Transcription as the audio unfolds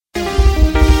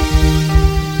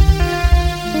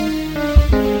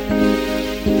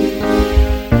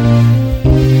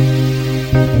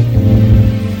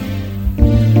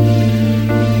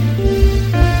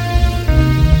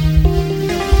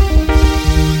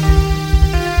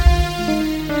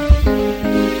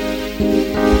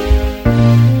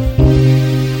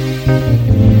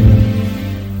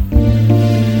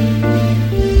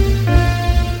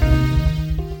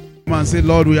say,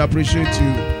 Lord, we appreciate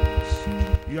you.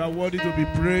 You are worthy to be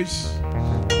praised.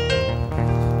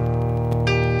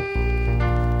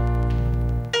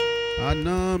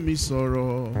 Àná mi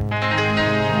sọ̀rọ̀.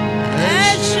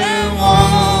 Ẹ ṣeun,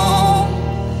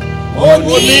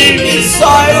 òní mi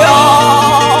sọ̀rọ̀.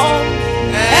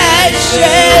 Ẹ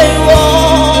ṣeun,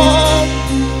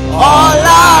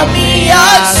 ọ̀la mi á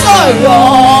sọ̀rọ̀.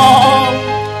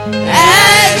 Ẹ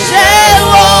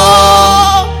ṣeun,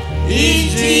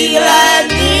 ìjìnlẹ̀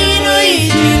nínú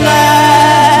ìjìnlẹ̀.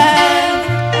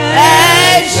 Ẹ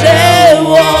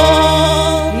ṣeun,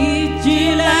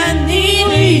 ìjìnlẹ̀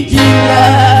nínú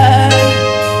ìjìnlẹ̀.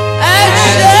 Ẹ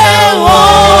ṣeun,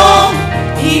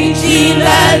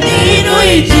 ìjìnlẹ̀ nínú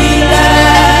ìjìnlẹ̀.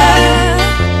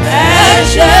 Ẹ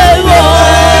ṣeun,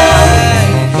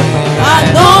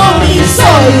 àná mi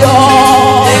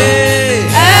sọ̀rọ̀.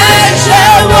 Ẹ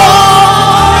ṣeun,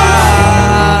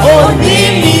 òní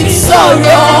mi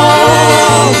sọ̀rọ̀.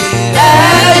 Ẹ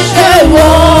ṣeun,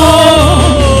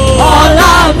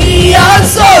 ọ̀la mi á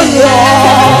sọ̀rọ̀.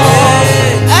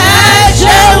 Ẹ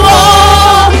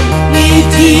ṣeun,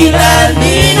 ìjìnlẹ̀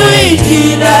nínú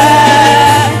ìjìnlẹ̀.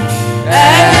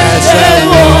 Ẹ ṣeun.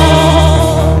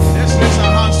 Let's raise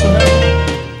our hands to heaven.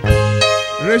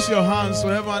 Raise your hands to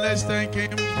heaven and let's thank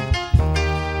him.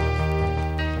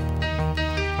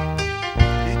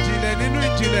 Ìjìnlẹ̀ nínú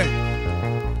ìjìnlẹ̀.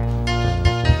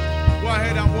 Go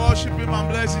ahead and worship him and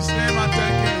bless his name and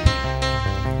thank him.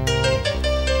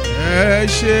 Ẹ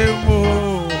ṣeun o,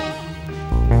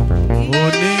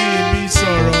 òní mi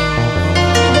sọ̀rọ̀.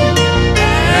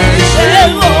 Ẹ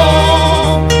ṣeun o,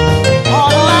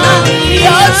 Ọ̀la mi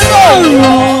á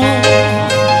sọ̀rọ̀.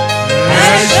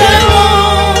 Ẹ ṣeun,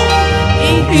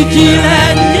 ìjìnlẹ̀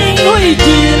nínú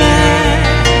ìjìnlẹ̀.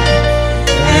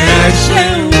 Ẹ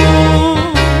ṣeun.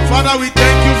 Father, we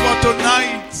thank you for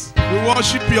tonight. We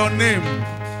worship your name.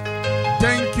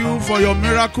 Thank you for your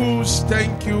miracles.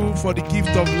 Thank you for the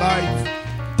gift of life.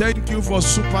 Thank you for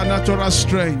supernatural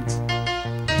strength.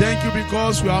 Thank you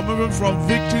because we are moving from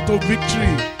victory to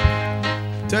victory,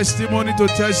 testimony to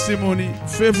testimony,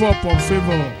 favor upon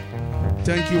favor.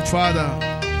 Thank you, Father.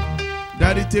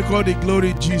 Daddy, take all the glory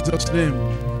in Jesus' name.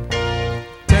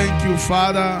 Thank you,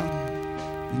 Father.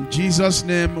 In Jesus'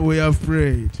 name we have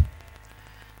prayed.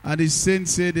 And the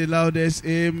saints say the loudest,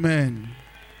 amen.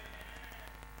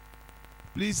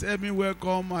 Please help me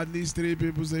welcome at least 3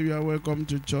 people. Say you are welcome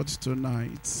to church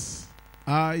tonight.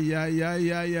 Ah, yeah, yeah,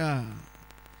 yeah, yeah.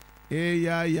 Hey,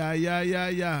 yeah, yeah, yeah, yeah,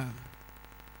 yeah.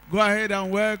 Go ahead and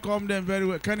welcome them very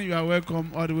well. Kenny, you are welcome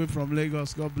all the way from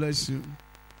Lagos. God bless you.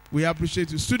 We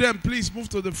appreciate you. Students, please move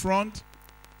to the front.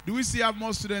 Do we still have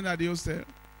more students at the hostel?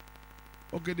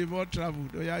 Okay, they've all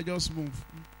traveled. Oh, yeah, just move.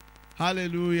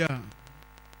 Hallelujah.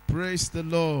 Praise the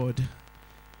Lord.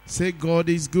 Say God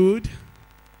is good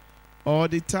all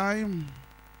the time.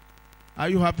 Are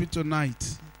you happy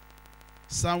tonight?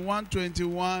 Psalm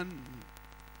 121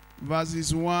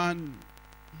 verses 1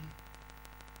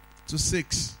 to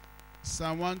 6.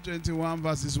 Psalm 121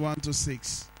 verses 1 to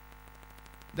 6.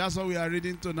 That's what we are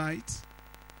reading tonight.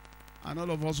 And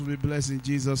all of us will be blessed in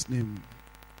Jesus' name.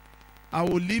 I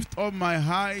will lift up my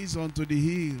eyes unto the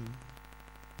hill.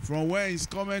 From where is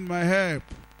coming my help?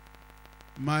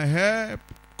 My help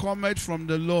cometh from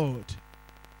the Lord,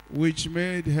 which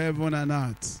made heaven and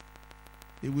earth.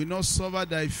 He will not suffer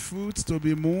thy foot to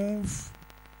be moved.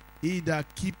 He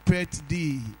that keepeth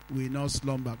thee will not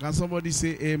slumber. Can somebody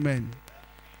say amen?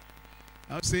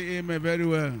 I'll say amen very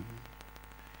well.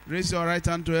 Raise your right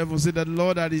hand to heaven. Say, the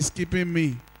Lord that is keeping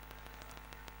me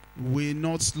will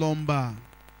not slumber.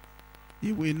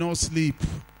 He will not sleep.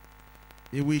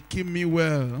 He will keep me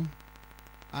well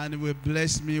and he will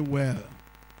bless me well.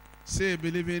 Say,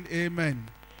 believing amen.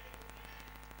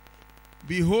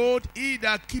 Behold, he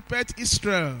that keepeth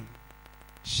Israel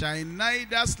shall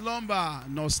neither slumber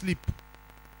nor sleep.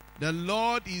 The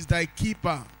Lord is thy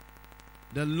keeper.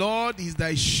 The Lord is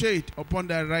thy shade upon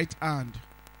thy right hand.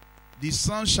 The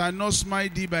sun shall not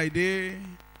smite thee by day,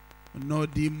 nor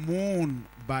the moon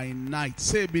by night.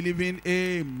 Say, believing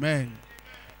amen.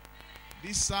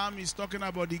 This psalm is talking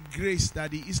about the grace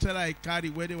that the Israelites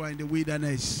carried when they were in the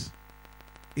wilderness.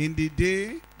 In the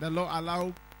day, the Lord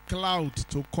allowed cloud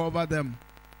to cover them.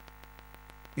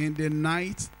 In the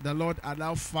night, the Lord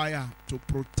allowed fire to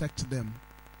protect them.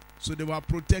 So they were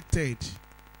protected,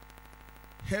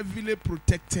 heavily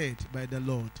protected by the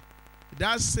Lord.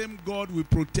 That same God will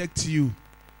protect you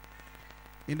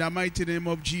in the mighty name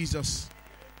of Jesus.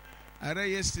 I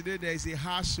read yesterday there is a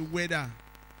harsh weather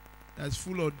that's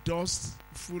full of dust,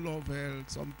 full of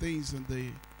some things in the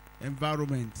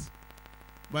environment.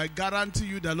 But I guarantee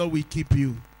you the Lord will keep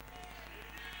you.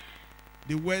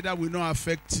 The weather will not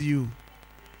affect you.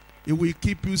 It will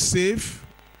keep you safe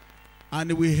and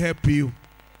it will help you.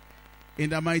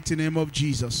 In the mighty name of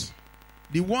Jesus.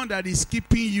 The one that is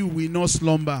keeping you will not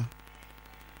slumber.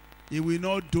 It will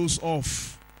not doze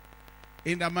off.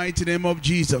 In the mighty name of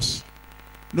Jesus.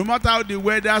 No matter how the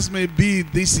weathers may be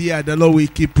this year, the Lord will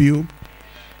keep you.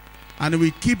 And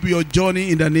will keep your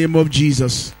journey in the name of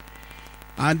Jesus.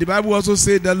 And the Bible also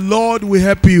says, the Lord will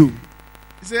help you.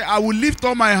 He said, I will lift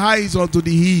up my eyes unto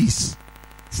the hills,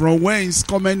 from whence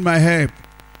cometh my help.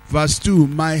 Verse 2,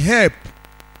 my help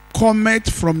cometh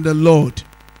from the Lord.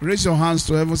 Raise your hands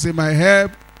to heaven. Say, my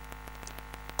help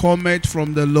cometh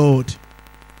from the Lord.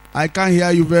 I can't hear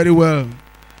you very well.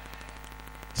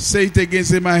 Say it again.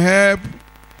 Say, my help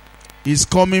is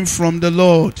coming from the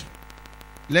Lord.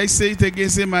 Let's say it again.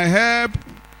 Say, my help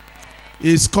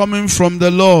is coming from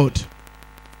the Lord.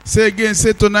 Say again.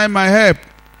 Say tonight, my help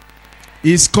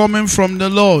is coming from the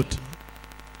Lord.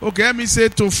 Okay, let me say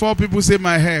to 4 people, say,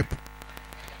 my help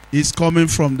is coming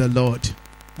from the Lord.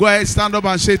 Go ahead, stand up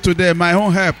and say to them, my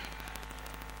own help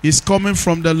is coming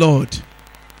from the Lord.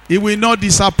 It will not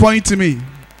disappoint me.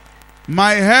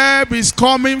 My help is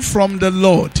coming from the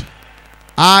Lord.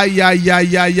 My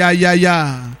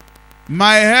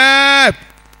help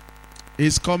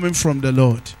is coming from the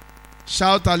Lord.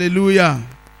 Shout hallelujah.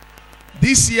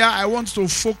 This year I want to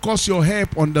focus your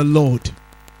help on the Lord.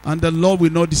 And the Lord will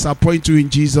not disappoint you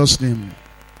in Jesus' name.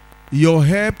 Your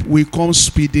help will come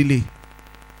speedily.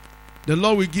 The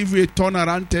Lord will give you a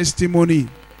turnaround testimony.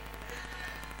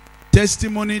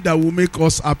 Testimony that will make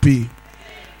us happy.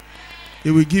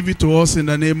 He will give it to us in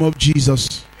the name of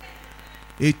Jesus.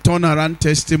 A turnaround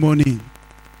testimony.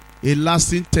 A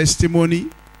lasting testimony.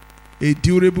 A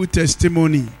durable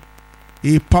testimony.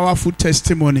 A powerful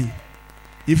testimony.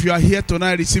 If you are here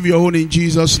tonight, receive your own in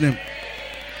Jesus' name.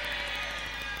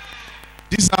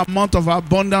 This is a month of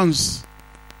abundance.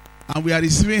 And we are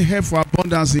receiving help for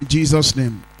abundance in Jesus'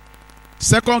 name.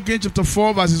 2 Kings chapter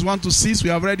 4 verses 1 to 6. We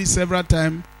have read it several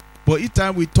times. But each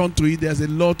time we turn to it, there's a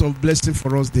lot of blessing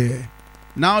for us there.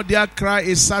 Now there cried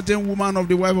a certain woman of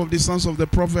the wife of the sons of the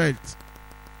prophet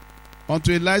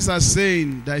unto Elisha,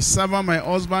 saying, thy servant my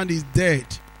husband is dead,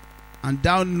 and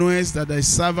thou knowest that thy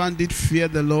servant did fear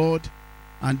the Lord,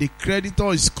 and the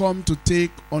creditor is come to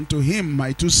take unto him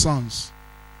my 2 sons,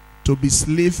 to be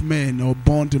slave men or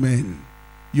bondmen.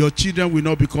 Your children will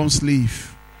not become slaves.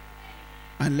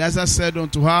 And Elisha said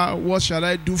unto her, what shall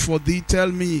I do for thee? Tell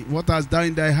me, what hast thou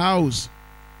in thy house?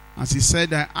 And she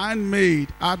said, thy handmaid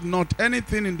had not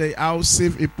anything in thy house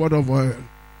save a pot of oil.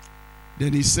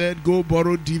 Then he said, go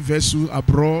borrow thee vessels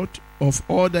abroad of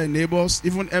all thy neighbors,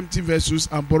 even empty vessels,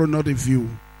 and borrow not a few.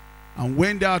 And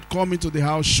when thou art come into the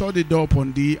house, shut the door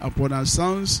upon thee, upon thy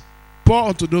sons, pour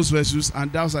unto those vessels,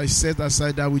 and thou shalt set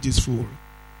aside that which is full.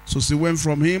 So she went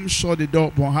from him, shut the door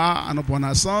upon her and upon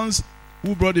her sons,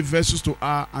 who brought the vessels to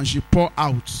her, and she poured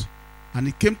out. And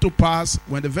it came to pass,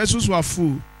 when the vessels were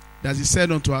full, that he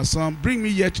said unto her son, bring me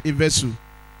yet a vessel.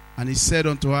 And he said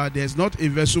unto her, there is not a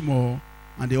vessel more,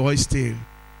 and the oil stale.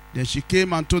 Then she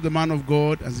came and told the man of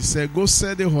God, and he said, go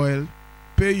sell the oil,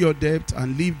 pay your debt,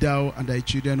 and leave thou and thy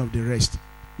children of the rest.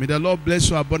 May the Lord bless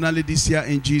you abundantly this year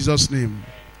in Jesus' name.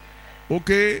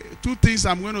 Okay, 2 things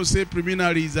I'm going to say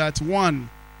preliminary is that 1,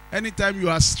 anytime you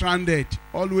are stranded,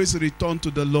 always return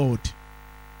to the Lord.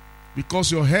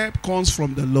 Because your help comes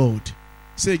from the Lord.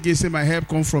 Say again, say my help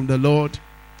comes from the Lord.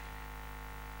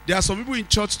 There are some people in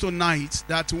church tonight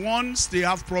that once they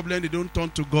have problem, they don't turn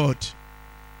to God.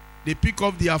 They pick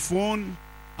up their phone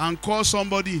and call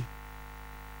somebody.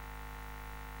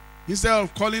 Instead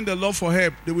of calling the Lord for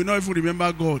help, they will not even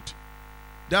remember God.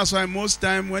 That's why most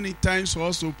time when it's time for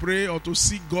us to pray or to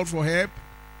seek God for help,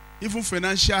 even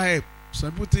financial help,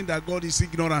 some people think that God is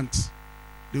ignorant.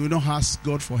 They will not ask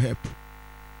God for help.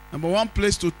 Number 1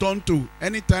 place to turn to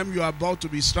anytime you are about to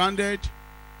be stranded,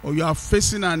 or you are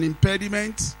facing an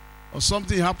impediment, or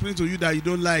something happening to you that you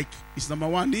don't like, is number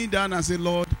 1, kneel down and say,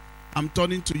 Lord, I'm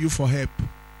turning to you for help.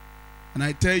 And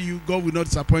I tell you, God will not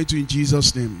disappoint you in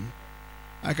Jesus' name.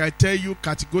 Like I tell you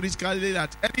categorically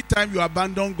that anytime you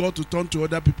abandon God to turn to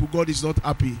other people, God is not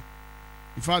happy.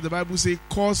 In fact, the Bible says,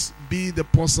 cursed be the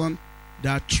person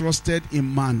that trusted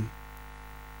in man.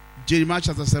 Jeremiah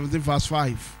chapter 17 verse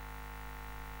 5.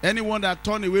 Anyone that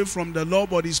turned away from the Lord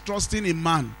but is trusting in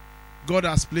man, God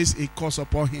has placed a curse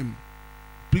upon him.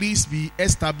 Please be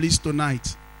established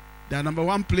tonight that number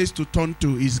 1 place to turn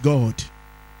to is God.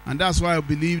 And that's why I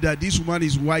believe that this woman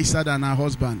is wiser than her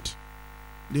husband.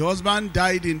 The husband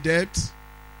died in debt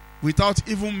without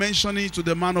even mentioning it to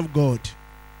the man of God.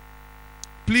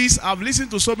 Please, I've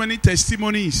listened to so many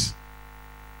testimonies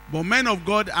But men of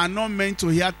God are not meant to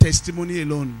hear testimony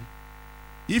alone.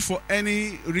 If for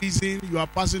any reason you are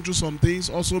passing through some things,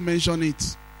 also mention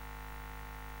it.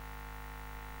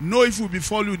 Know if will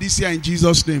befall you this year in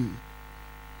Jesus' name.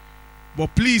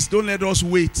 But please don't let us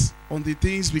wait on the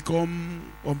things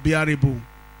become unbearable.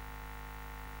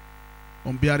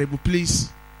 Unbearable,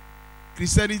 please.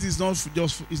 Christianity is not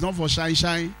for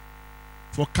shine,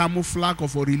 for camouflage or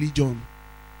for religion.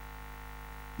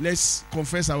 Let's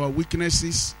confess our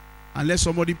weaknesses and let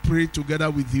somebody pray together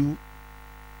with you.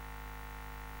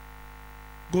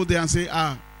 Go there and say,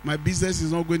 my business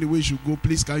is not going the way it should go.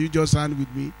 Please, can you just stand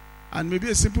with me? And maybe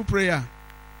a simple prayer.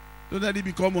 Don't let it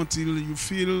become until you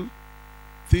feel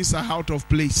things are out of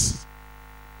place.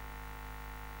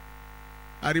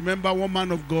 I remember one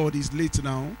man of God is late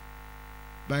now,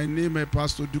 by name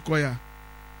Pastor Dukoya.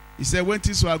 He said when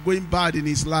things were going bad in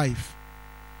his life,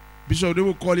 Bishop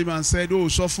Odepo called him and said, "Oh,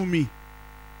 suffer me."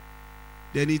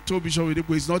 Then he told Bishop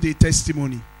Odepo, it's not a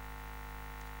testimony.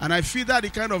 And I feel that the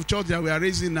kind of church that we are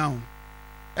raising now,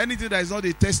 anything that is not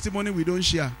a testimony, we don't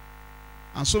share.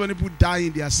 And so many people die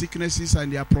in their sicknesses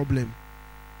and their problem.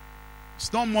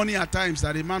 It's not money at times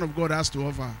that a man of God has to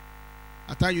offer.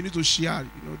 At times you need to share.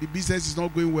 The business is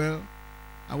not going well.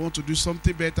 I want to do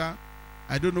something better.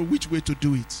 I don't know which way to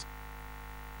do it.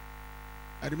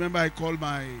 I remember I called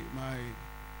my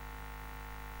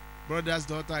brother's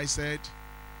daughter. I said,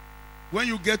 when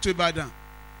you get to Ibadan,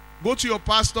 go to your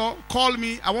pastor, call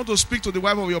me. I want to speak to the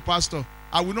wife of your pastor.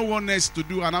 I will know what next to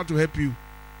do and how to help you.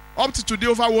 Up to today,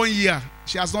 over 1 year,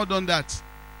 she has not done that.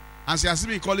 And she has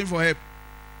been calling for help.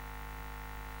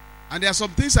 And there are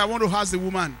some things I want to ask the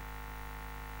woman.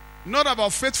 Not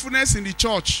about faithfulness in the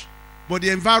church, but the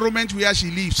environment where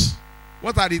she lives.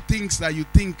 What are the things that you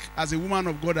think as a woman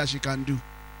of God that she can do?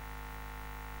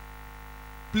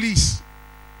 Please,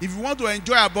 if you want to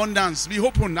enjoy abundance, be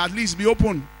open. At least be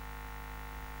open.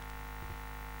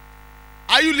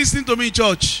 Are you listening to me,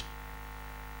 church?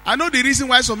 I know the reason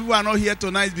why some people are not here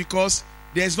tonight is because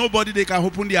there is nobody they can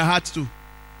open their heart to.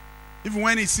 Even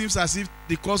when it seems as if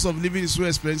the cost of living is so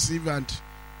expensive and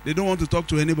they don't want to talk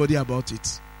to anybody about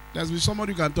it. There's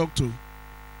somebody you can talk to.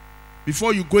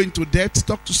 Before you go into debt,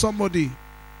 talk to somebody.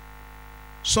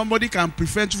 Somebody can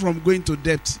prevent you from going to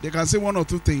debt. They can say one or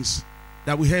two things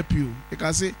that will help you. They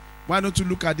can say, why don't you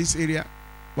look at this area?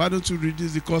 Why don't you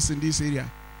reduce the cost in this area?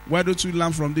 Why don't you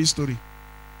learn from this story?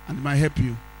 And it might help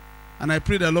you. And I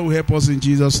pray the Lord will help us in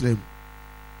Jesus' name.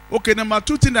 Okay, number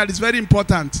 2 thing that is very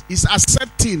important is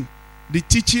accepting the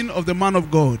teaching of the man of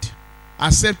God.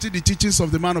 Accepting the teachings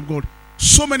of the man of God.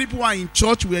 So many people are in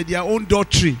church with their own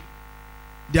doctrine,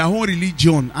 their own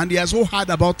religion, and they are so hard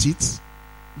about it.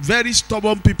 Very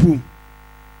stubborn people.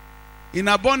 In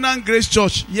Abundant Grace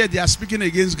Church, yet they are speaking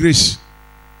against grace.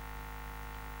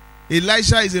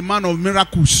 Elisha is a man of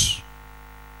miracles,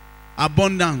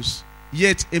 abundance.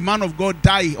 Yet a man of God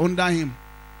died under him,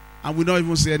 and we don't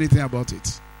even say anything about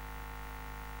it.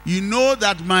 You know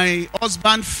that my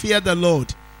husband feared the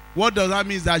Lord. What does that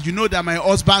mean? Is that you know that my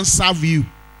husband serve you.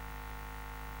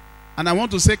 And I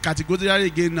want to say categorically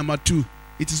again, number 2,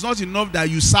 it is not enough that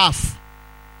you serve.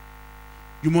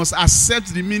 You must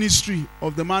accept the ministry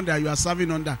of the man that you are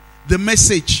serving under. The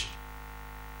message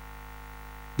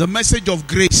of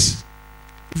grace.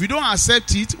 If you don't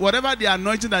accept it, whatever the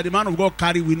anointing that the man of God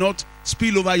carry will not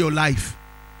spill over your life.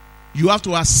 You have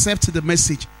to accept the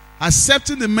message.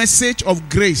 Accepting the message of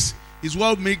grace is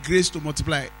what makes grace to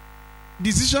multiply.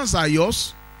 Decisions are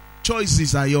yours.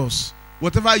 Choices are yours.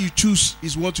 Whatever you choose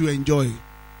is what you enjoy.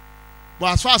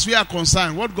 But as far as we are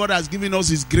concerned, what God has given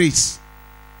us is grace.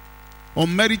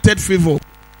 Unmerited favor.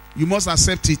 You must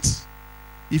accept it.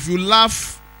 If you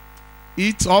laugh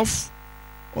it off,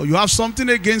 or you have something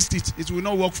against it, it will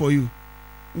not work for you.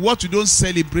 What you don't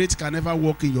celebrate can never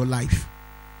work in your life.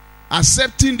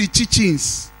 Accepting the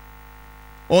teachings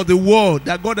or the word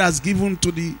that God has given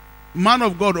to the man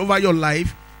of God over your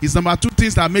life is number 2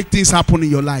 things that make things happen in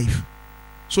your life.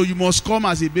 So you must come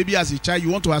as a baby, as a child.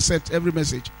 You want to accept every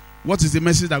message. What is the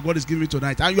message that God is giving you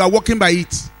tonight? And you are walking by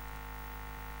it.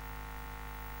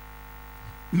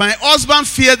 My husband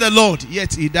feared the Lord,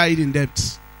 yet he died in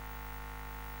debt.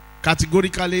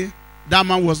 Categorically, that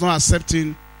man was not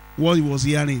accepting what he was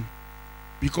hearing.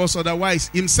 Because otherwise,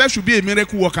 himself should be a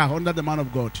miracle worker under the man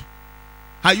of God.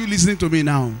 Are you listening to me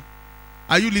now?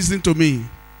 Are you listening to me?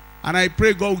 And I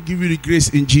pray God will give you the grace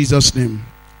in Jesus' name.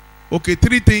 Okay,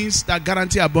 3 things that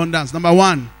guarantee abundance. Number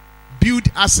 1, build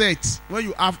assets. When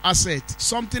you have assets,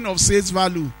 something of sales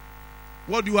value.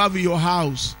 What do you have in your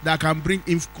house that can bring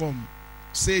income?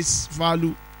 Sales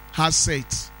value,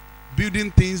 assets.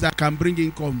 Building things that can bring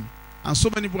income. And so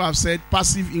many people have said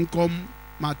passive income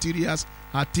materials,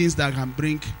 are things that can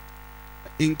bring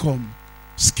income.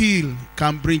 Skill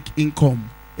can bring income.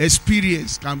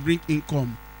 Experience can bring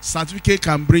income. Certificate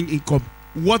can bring income.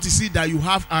 What is it that you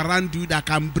have around you that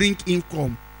can bring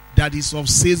income, that is of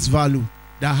sales value,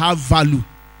 that have value?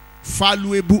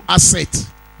 Valuable asset,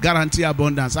 guarantee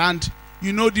abundance. And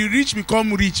you know, the rich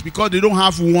become rich because they don't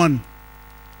have one.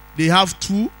 They have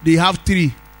two, they have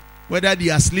three. Whether they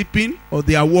are sleeping or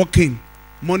they are working,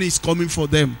 money is coming for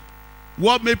them.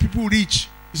 What makes people rich?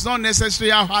 It's not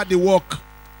necessarily how hard they work.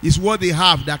 It's what they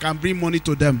have that can bring money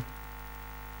to them.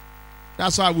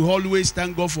 That's why we always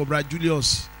thank God for Brother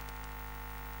Julius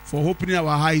for opening our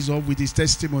eyes up with his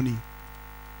testimony.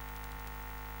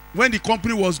 When the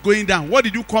company was going down, what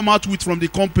did you come out with from the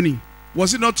company?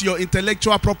 Was it not your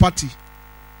intellectual property?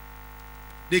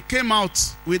 They came out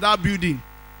without building.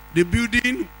 The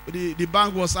building, the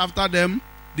bank was after them.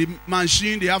 The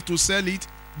machine, they have to sell it.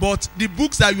 But the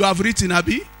books that you have written,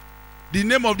 Abi, the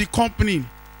name of the company,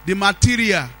 the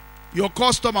material, your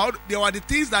customer, they were the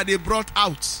things that they brought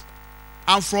out.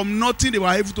 And from nothing, they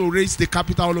were able to raise the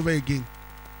capital all over again.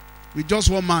 With just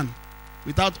one man.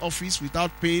 Without office,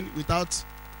 without pain, without,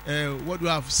 what do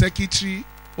you have? Secretary.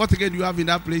 What again do you have in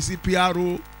that place?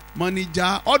 PRO,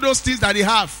 manager, all those things that they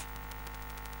have.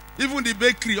 Even the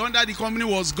bakery under the company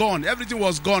was gone. Everything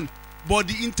was gone. But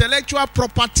the intellectual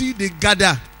property they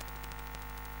gather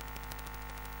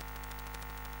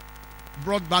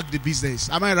brought back the business.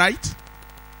 Am I right?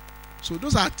 So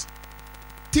those are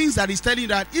things that is telling you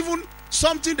that even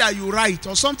something that you write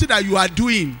or something that you are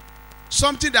doing,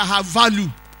 something that have value,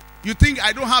 you think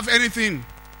I don't have anything,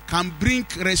 can bring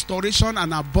restoration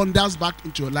and abundance back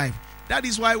into your life. That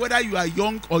is why whether you are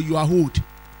young or you are old,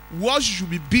 what you should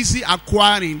be busy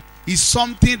acquiring is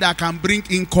something that can bring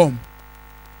income.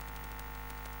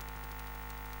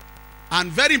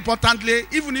 And very importantly,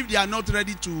 even if they are not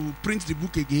ready to print the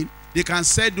book again, they can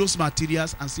sell those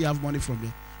materials and still have money from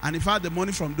them. And in fact, the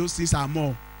money from those things are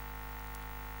more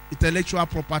intellectual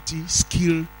property,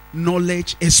 skill,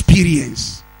 knowledge,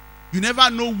 experience. You never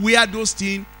know where those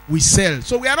things will sell.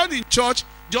 So we are not in church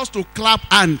just to clap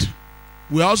hand.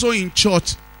 We are also in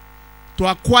church to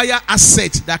acquire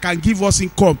assets that can give us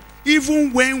income.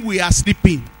 Even when we are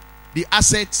sleeping, the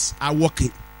assets are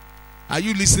working. Are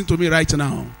you listening to me right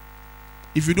now?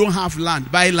 If you don't have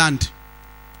land, buy land.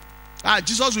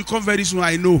 Jesus will come very soon,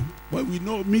 I know. But we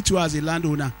know me too as a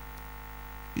landowner.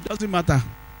 It doesn't matter.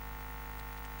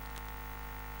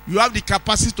 You have the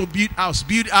capacity to build house.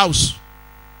 Build house.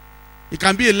 It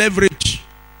can be a leverage.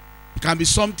 It can be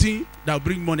something that will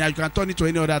bring money. You can turn it to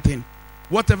any other thing.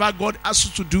 Whatever God asks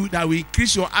you to do that will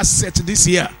increase your asset this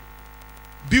year,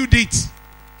 build it.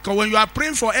 Because when you are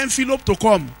praying for envelope to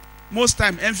come, most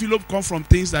time envelope come from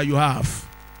things that you have.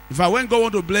 If when God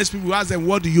want to bless people, you ask them,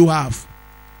 what do you have?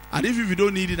 And if you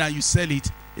don't need it and you sell it,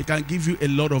 it can give you a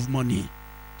lot of money.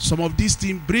 Some of these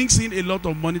things brings in a lot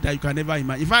of money that you can never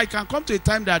imagine. If I can come to a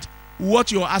time that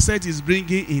what your asset is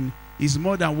bringing in is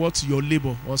more than what your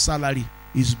labor or salary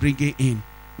is bringing in.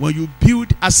 When you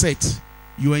build assets,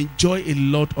 you enjoy a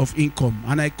lot of income.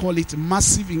 And I call it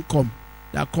massive income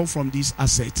that come from these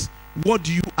assets. What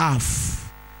do you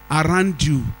have around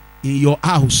you in your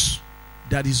house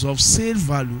that is of sale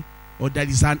value or that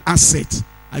is an asset?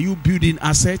 Are you building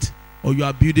asset or you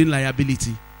are building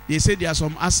liability? They say there are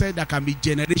some assets that can be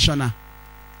generational.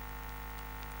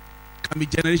 Can be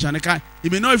generational.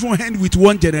 It may not even end with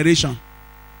one generation.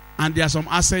 And there are some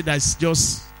assets that's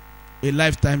just a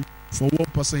lifetime for one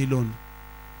person alone.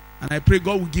 And I pray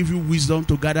God will give you wisdom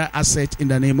to gather assets in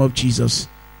the name of Jesus.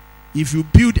 If you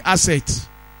build assets,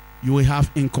 you will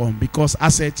have income because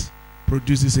asset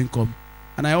produces income.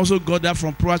 And I also got that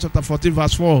from Proverbs chapter 14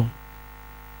 verse 4.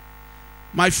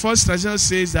 My first translation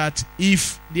says that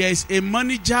if there is a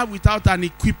manager without an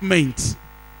equipment,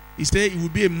 he said it will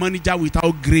be a manager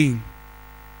without grain.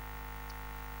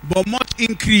 But much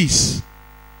increase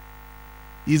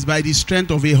is by the strength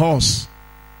of a horse.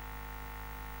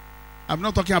 I'm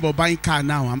not talking about buying car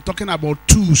now. I'm talking about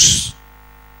tools,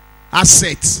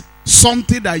 assets,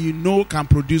 something that you know can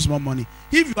produce more money.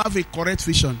 If you have a correct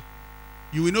vision,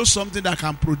 you will know something that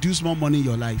can produce more money in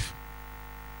your life.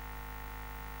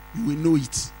 You will know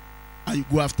it and you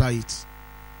go after it.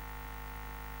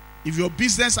 If your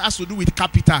business has to do with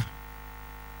capital,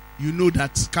 you know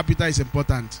that capital is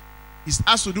important. It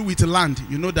has to do with land,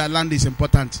 you know that land is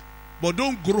important. But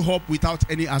don't grow up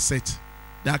without any asset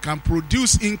that can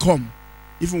produce income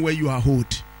even when you are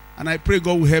old. And I pray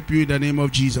God will help you in the name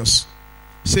of Jesus.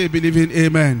 Say believing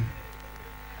amen.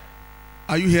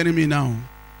 Are you hearing me now?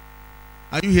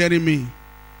 Are you hearing me?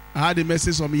 I had a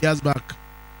message some years back.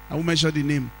 I won't mention the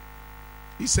name.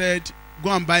 He said, go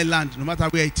and buy land no matter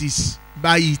where it is.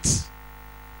 buy it.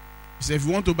 He said, if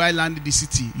you want to buy land in the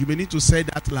city, you may need to sell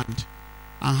that land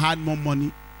and add more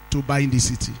money to buy in the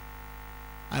city.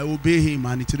 I obey him,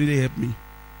 and it really helped me.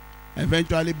 I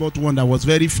eventually bought one that was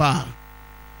very far.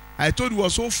 I told it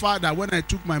was so far that when I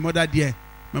took my mother there,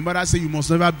 my mother said, you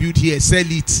must never build here, sell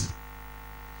it.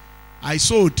 I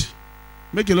sold,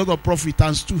 make a lot of profit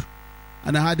times 2.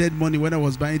 And I added money when I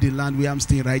was buying the land where I'm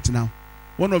staying right now.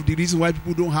 One of the reasons why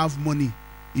people don't have money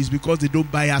is because they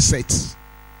don't buy assets.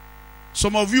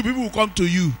 Some of you, people will come to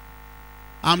you.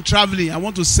 I'm traveling. I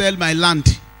want to sell my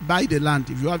land. Buy the land.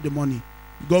 If you have the money,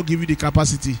 God give you the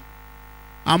capacity.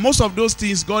 And most of those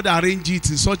things, God arrange it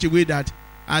in such a way that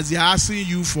as they're asking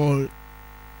you for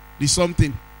the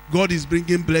something, God is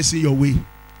bringing blessing your way.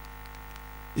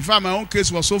 In fact, my own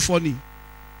case was so funny.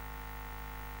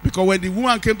 Because when the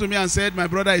woman came to me and said, my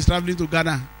brother is traveling to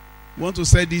Ghana, want to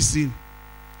sell this thing.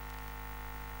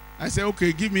 I said,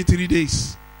 okay, give me 3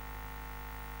 days.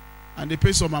 And they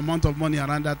pay some amount of money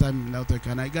around that time in Lautech.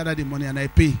 And I gather the money and I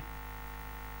pay.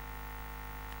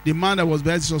 The man that was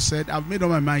behind just said, I've made up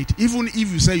my mind. Even if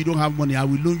you say you don't have money, I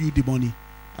will loan you the money.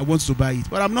 I want to buy it.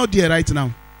 But I'm not there right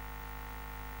now.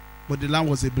 But the land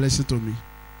was a blessing to me.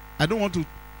 I don't want to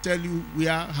tell you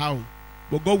where, how.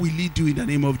 But God will lead you in the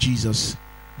name of Jesus.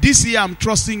 This year I'm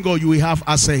trusting God you will have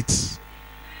assets.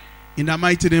 In the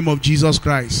mighty name of Jesus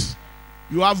Christ.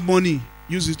 You have money.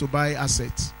 Use it to buy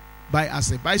assets. Buy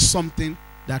assets. Buy something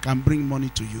that can bring money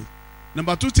to you.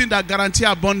 Number 2 thing that guarantee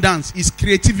abundance is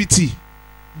creativity.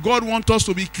 God wants us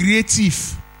to be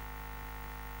creative.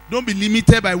 Don't be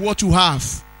limited by what you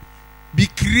have. Be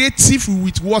creative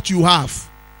with what you have.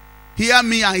 Hear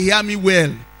me and hear me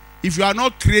well. If you are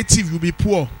not creative, you'll be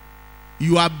poor.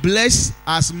 You are blessed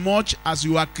as much as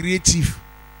you are creative.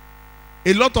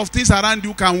 A lot of things around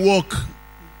you can work.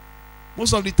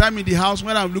 Most of the time in the house,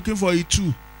 when I'm looking for a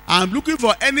tool, I'm looking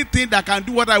for anything that can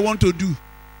do what I want to do.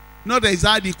 Not the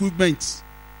exact equipment.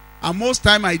 And most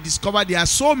time I discover there are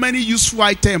so many useful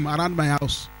items around my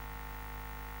house.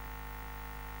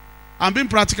 I'm being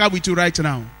practical with you right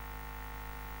now.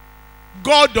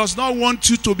 God does not want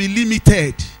you to be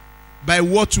limited by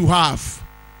what you have.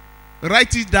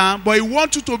 Write it down. But He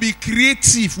wants you to be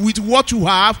creative with what you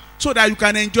have so that you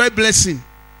can enjoy blessing.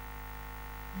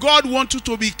 God wants you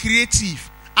to be creative.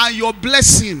 And your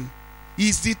blessing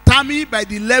is determined by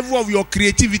the level of your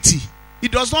creativity.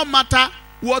 It does not matter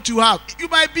what you have. You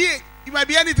might be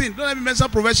anything. Don't let me mention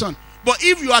profession. But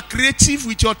if you are creative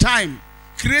with your time,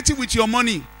 creative with your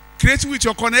money, creative with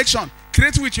your connection,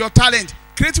 creative with your talent,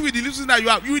 creative with the little thing that you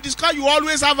have, you will discover you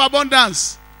always have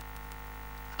abundance.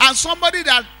 And somebody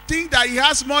that thinks that he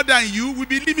has more than you will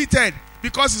be limited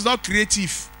because he's not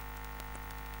creative.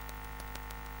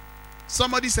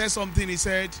 Somebody said something. He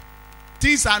said,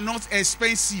 things are not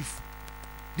expensive.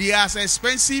 They are as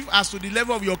expensive as to the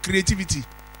level of your creativity.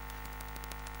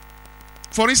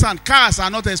 For instance, cars are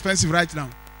not expensive right now.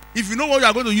 If you know what you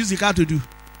are going to use the car to do.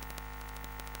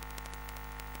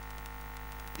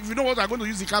 If you know what you are going to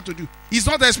use the car to do. It's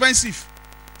not expensive.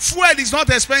 Fuel is not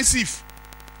expensive.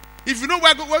 If you know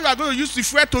what you are going to use the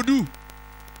fuel to do.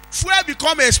 Fuel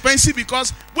becomes expensive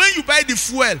because when you buy the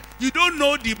fuel, you don't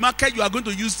know the market you are going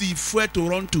to use the fuel to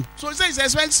run to. So it says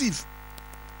it's expensive.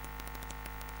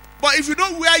 But if you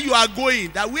know where you are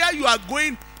going, that where you are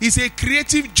going is a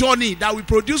creative journey that will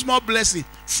produce more blessing,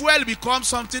 fuel becomes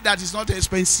something that is not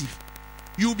expensive.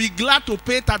 You'll be glad to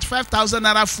pay 35,000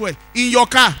 naira fuel in your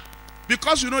car.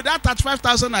 Because you know that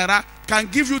 35,000 naira can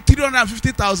give you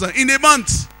 350,000 in a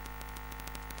month.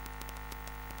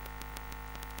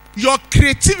 Your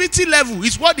creativity level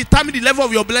is what determines the level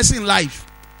of your blessing in life.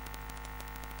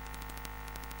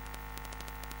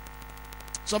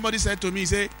 Somebody said to me, he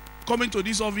said, coming to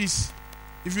this office,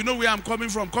 if you know where I'm coming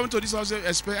from, coming to this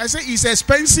office, I say it's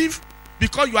expensive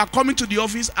because you are coming to the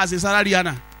office as a salary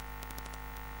earner.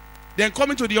 Then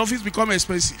coming to the office becomes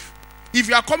expensive. If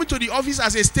you are coming to the office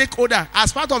as a stakeholder,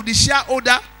 as part of the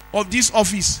shareholder of this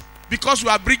office, because you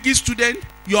are bringing students,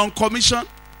 you are on commission,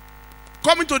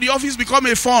 coming to the office become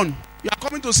a fun. You are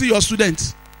coming to see your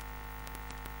students.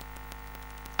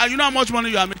 And you know how much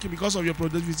money you are making because of your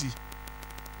productivity.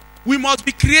 We must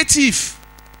be creative.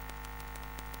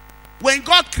 When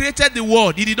God created the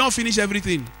world, He did not finish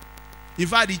everything. In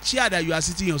fact, the chair that you are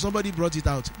sitting on, somebody brought it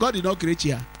out. God did not create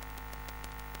chair.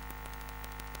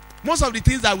 Most of the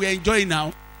things that we are enjoying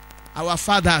now, our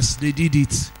fathers, they did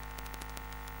it.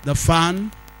 The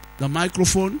fan, the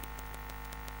microphone.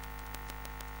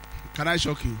 Can I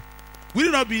shock you? Will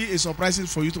it not be a surprise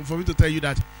for me to tell you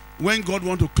that when God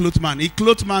wants to clothe man, He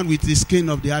clothed man with the skin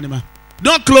of the animal.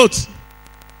 Not clothes.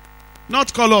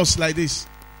 Not colors like this.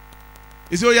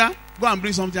 He said, oh yeah, go and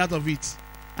bring something out of it.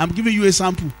 I'm giving you a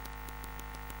sample.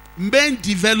 Men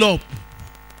develop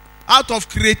out of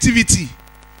creativity.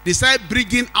 They start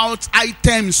bringing out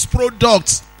items,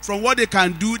 products from what they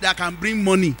can do that can bring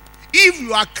money. If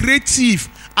you are creative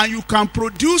and you can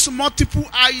produce multiple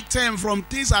items from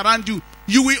things around you,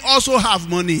 you will also have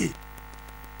money.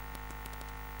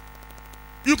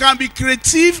 You can be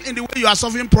creative in the way you are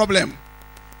solving problems.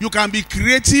 You can be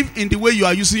creative in the way you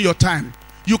are using your time.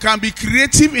 You can be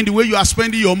creative in the way you are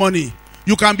spending your money.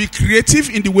 You can be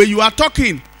creative in the way you are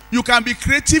talking. You can be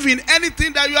creative in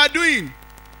anything that you are doing.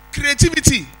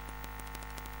 Creativity.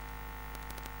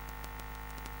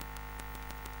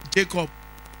 Jacob,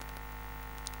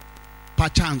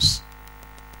 perchance,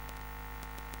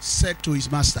 said to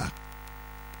his master,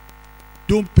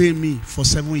 don't pay me for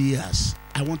 7 years.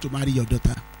 I want to marry your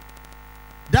daughter.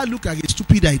 That looked like a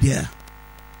stupid idea.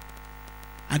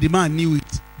 And the man knew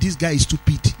it. This guy is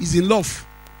stupid. He's in love.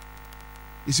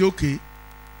 He said, okay,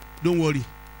 don't worry.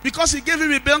 Because he gave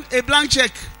him a blank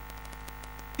check.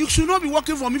 You should not be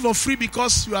working for me for free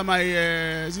because you are my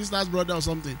sister's brother or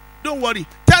something. Don't worry.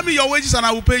 Tell me your wages and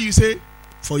I will pay you. Say,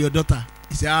 for your daughter.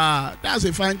 He said, that's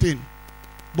a fine thing.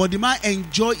 But the man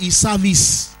enjoyed his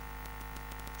service.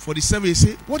 For the service, he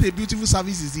said, what a beautiful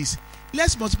service is this.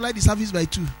 Let's multiply the service by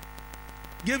 2.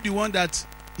 Gave the one that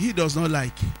he does not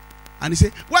like. And he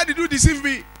said, why did you deceive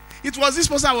me? It was this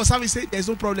person I was serving. He said, there's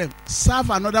no problem. Serve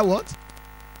another what?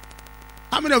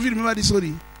 How many of you remember this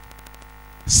story?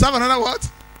 Serve another what?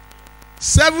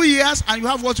 7 years and you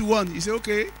have what you want. He said,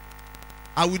 okay,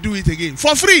 I will do it again.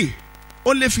 For free.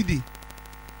 Only feeding.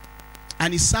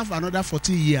 And he served another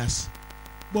 14 years.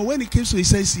 But when he came to his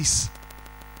senses,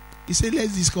 he said,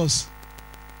 let's discuss.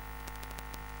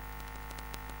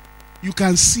 You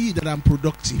can see that I'm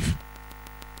productive.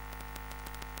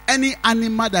 Any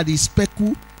animal that is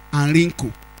speckle and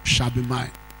wrinkle shall be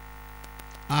mine.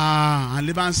 And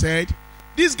Laban said,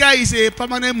 this guy is a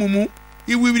permanent mumu.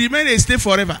 He will remain a slave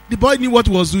forever. The boy knew what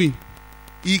he was doing.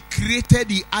 He created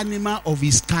the animal of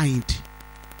his kind.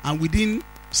 And within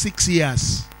 6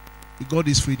 years, he got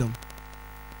his freedom.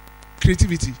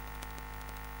 Creativity.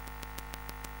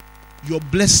 Your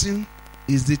blessing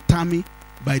is determined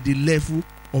by the level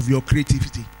of your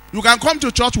creativity. You can come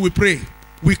to church, we pray,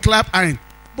 we clap hand.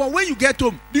 But when you get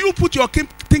home, do you put your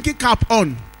thinking cap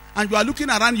on and you are looking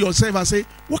around yourself and say,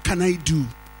 what can I do?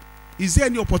 Is there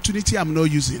any opportunity I'm not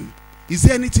using? Is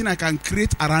there anything I can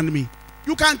create around me?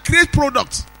 You can create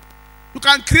products. You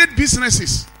can create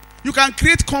businesses. You can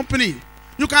create company.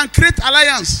 You can create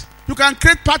alliance. You can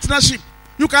create partnership.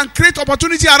 You can create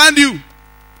opportunity around you.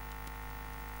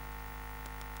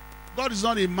 God is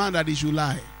not a man that he should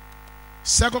lie.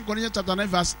 2 Corinthians chapter 9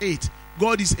 verse 8.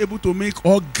 God is able to make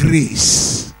all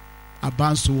grace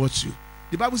abound towards you.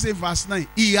 The Bible says verse 9.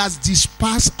 He has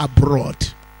dispersed abroad.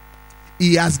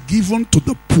 He has given to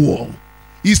the poor.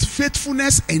 His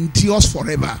faithfulness endures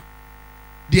forever.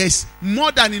 There is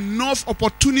more than enough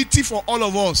opportunity for all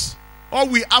of us. All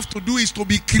we have to do is to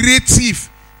be creative.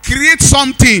 Create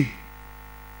something.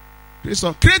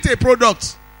 Create a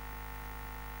product.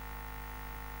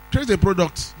 Create a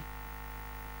product.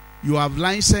 You have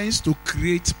license to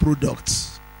create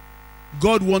products.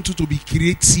 God wants you to be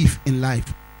creative in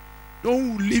life.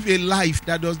 Don't live a life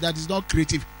that is not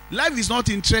creative. Life is not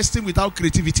interesting without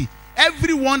creativity.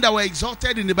 Everyone that were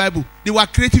exalted in the Bible, they were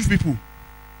creative people.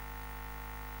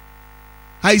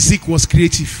 Isaac was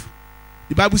creative.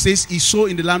 The Bible says he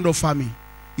sowed in the land of famine.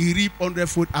 He reaped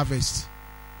 100-fold harvest.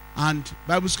 And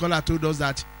Bible scholar told us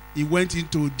that he went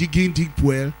into digging deep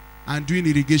well and doing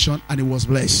irrigation and he was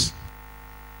blessed.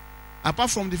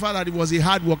 Apart from the fact that he was a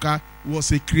hard worker, he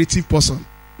was a creative person.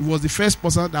 He was the first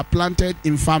person that planted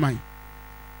in famine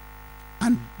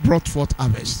and brought forth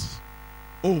harvest.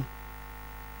 Oh,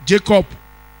 Jacob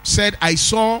said, I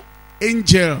saw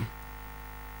angel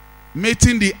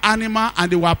mating the animal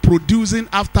and they were producing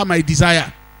after my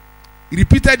desire. He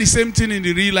repeated the same thing in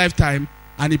the real lifetime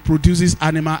and he produces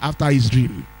animal after his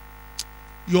dream.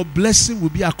 Your blessing will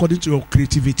be according to your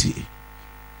creativity.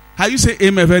 How you say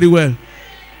amen very well?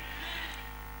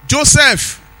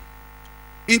 Joseph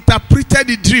interpreted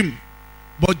the dream,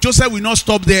 but Joseph will not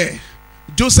stop there.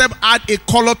 Joseph add a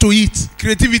color to it,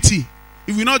 creativity.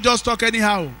 He will not just talk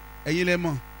anyhow.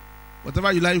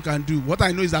 Whatever you like, you can do. What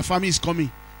I know is that famine is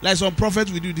coming. Like some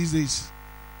prophets will do these days.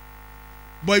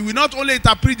 But he will not only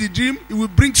interpret the dream, he will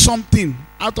bring something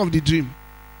out of the dream.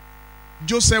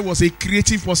 Joseph was a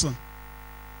creative person.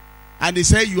 And they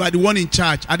said, you are the one in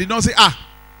charge. And they don't say, I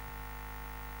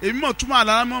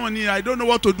don't know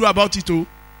what to do about it.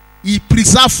 He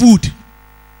preserved food.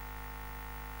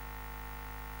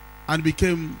 And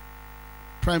became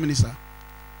prime minister.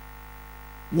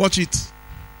 Watch it.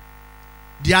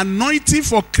 The anointing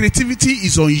for creativity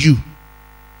is on you.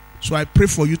 So I pray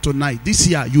for you tonight. This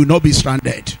year, you will not be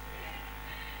stranded.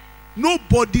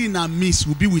 Nobody in our midst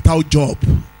will be without job.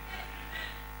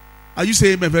 Are you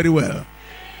saying amen very well?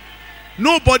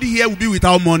 Nobody here will be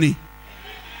without money.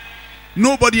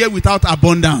 Nobody here without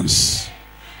abundance.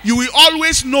 You will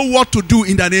always know what to do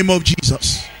in the name of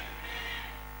Jesus.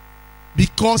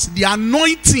 Because the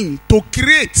anointing to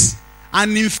create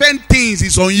and invent things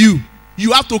is on you.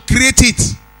 You have to create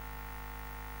it.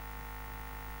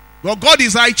 But God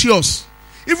is righteous.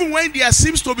 Even when there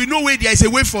seems to be no way, there is a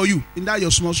way for you. In that your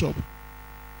small shop,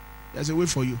 there's a way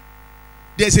for you.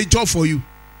 There's a job for you.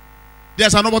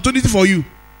 There's an opportunity for you.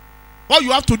 All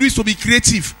you have to do is to be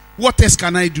creative. What else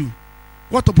can I do?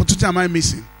 What opportunity am I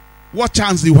missing? What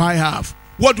chance do I have?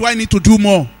 What do I need to do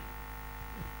more?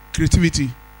 Creativity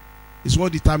is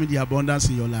what determines the abundance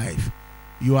in your life.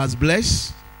 You are as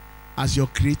blessed as your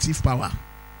creative power.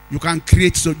 You can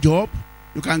create a job.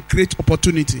 You can create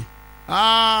opportunity.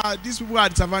 These people are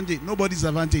disadvantaged. Nobody's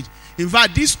disadvantaged. In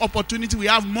fact, this opportunity we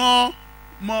have more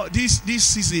this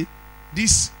season,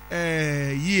 these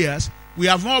years, we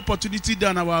have more opportunity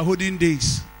than our holding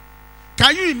days.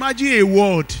 Can you imagine a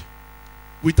world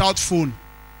without phone?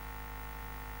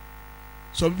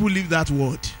 Some people leave that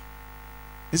world.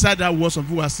 Inside that world, some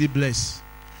people are still blessed.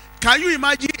 Can you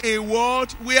imagine a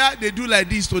world where they do like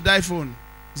this to die phone?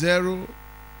 0,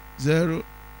 0,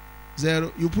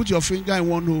 0. You put your finger in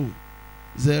one hole.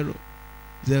 0,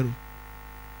 0.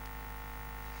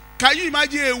 Can you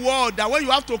imagine a world that when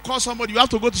you have to call somebody, you have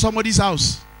to go to somebody's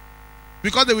house?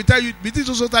 Because they will tell you, between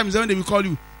social times when they will call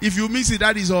you. If you miss it,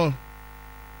 that is all.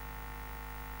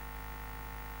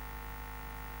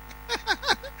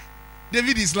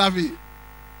 David is laughing.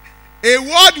 A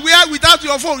world where without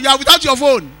your phone, you are without your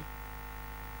phone.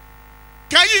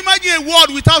 Can you imagine a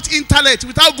world without internet,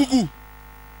 without Google?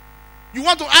 You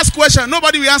want to ask questions,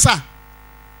 nobody will answer.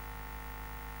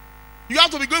 You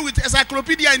have to be going with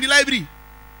encyclopedia in the library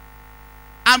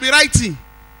and be writing.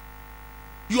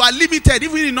 You are limited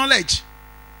even in knowledge.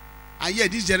 And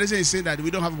yet this generation is saying that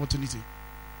we don't have opportunity.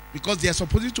 Because they are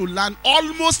supposed to learn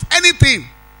almost anything.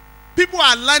 People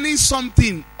are learning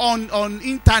something on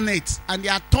internet and they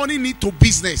are turning it to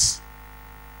business.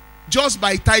 Just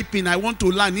by typing, I want to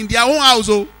learn in their own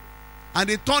household. And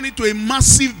they turn it to a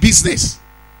massive business.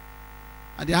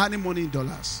 And they are earning money in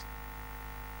dollars.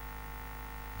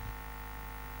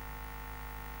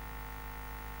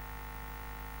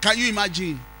 Can you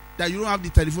imagine that you don't have the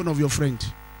telephone of your friend?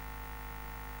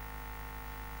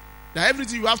 That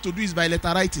everything you have to do is by letter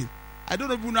writing. I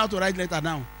don't even know how to write letter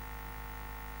now.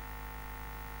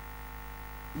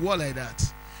 War like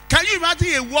that. Can you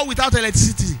imagine a war without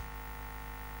electricity?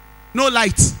 No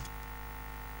light.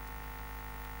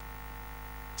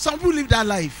 Some people live that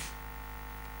life.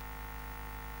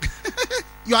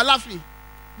 You are laughing.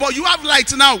 But you have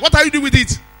light now. What are you doing with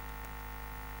it?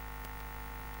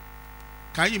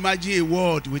 Can you imagine a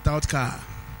world without car?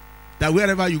 That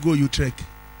wherever you go, you trek.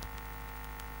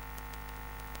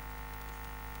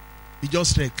 You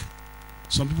just trek.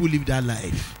 Some people live that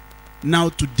life. Now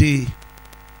today,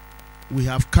 we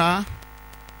have car,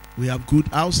 we have good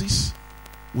houses,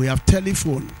 we have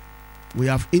telephone, we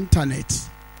have internet,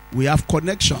 we have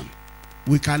connection.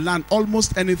 We can learn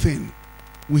almost anything.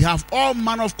 We have all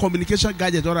manner of communication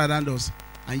gadgets all around us.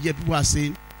 And yet people are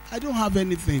saying, I don't have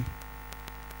anything.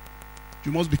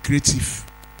 You must be creative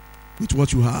with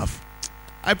what you have.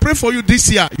 I pray for you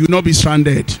this year, you will not be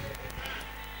stranded.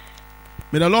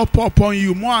 May the Lord pour upon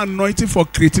you more anointing for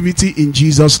creativity in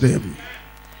Jesus' name.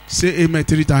 Say amen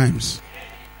 3 times.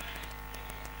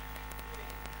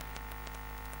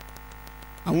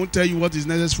 I won't tell you what is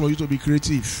necessary for you to be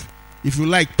creative. If you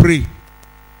like, pray.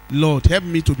 Lord, help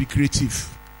me to be creative.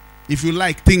 If you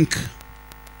like, think.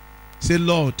 Say,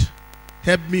 Lord,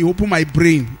 help me, open my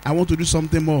brain. I want to do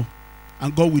something more.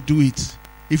 And God will do it.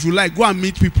 If you like, go and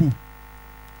meet people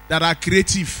that are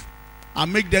creative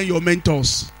and make them your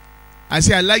mentors. I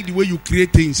say, I like the way you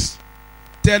create things.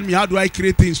 Tell me, how do I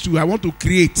create things too? I want to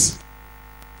create.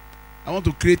 I want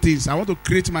to create things. I want to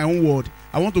create my own world.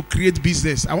 I want to create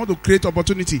business. I want to create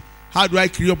opportunity. How do I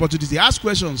create opportunity? Ask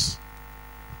questions.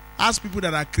 Ask people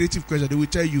that are creative questions. They will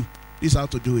tell you this is how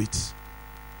to do it.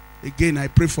 Again, I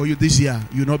pray for you this year.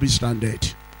 You will not be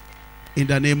stranded. In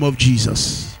the name of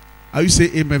Jesus. Are you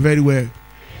saying amen very well?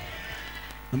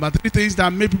 Number 3 things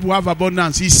that make people have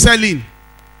abundance is selling.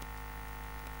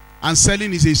 And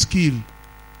selling is a skill.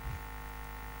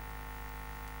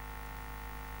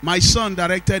 My son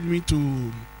directed me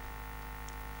to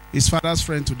his father's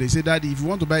friend today. He said, Daddy, if you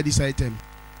want to buy this item,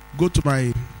 go to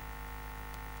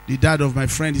the dad of my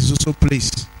friend is also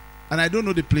placed. And I don't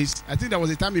know the place. I think there was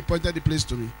a time he pointed the place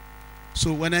to me.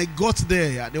 So when I got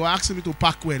there, they were asking me to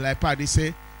park where. Like, they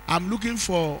say, I'm looking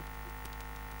for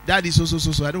daddy so.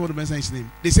 I don't want to mention his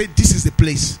name. They say, this is the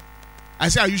place. I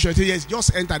said, are you sure? I said, yes,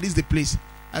 just enter. This is the place.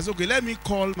 I said, okay, let me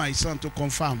call my son to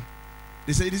confirm.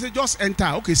 They said, just enter.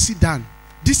 Okay, sit down.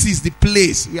 This is the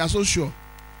place. We are so sure.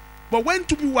 But when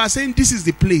two people were saying this is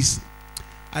the place,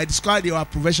 I discovered they were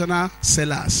professional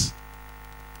sellers.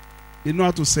 They know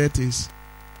how to sell things.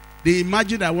 They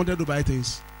imagined I wanted to buy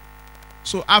things.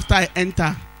 So after I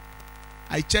enter,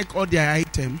 I check all their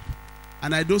items,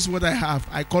 and I don't see what I have.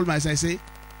 I call my son. I say,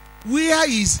 where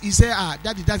is? He said,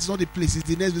 daddy, that's not the place. It's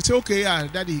the next. We say, okay,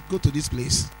 daddy, go to this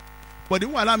place. But they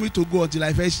won't allow me to go until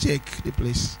I first check the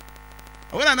place.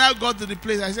 And when I now got to the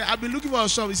place, I said, I've been looking for a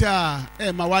shop. He said,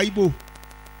 Mawaibo.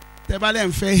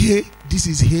 This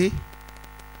is A. If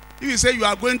you say you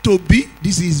are going to B,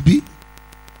 this is B.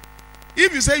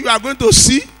 If you say you are going to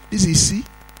C, this is C.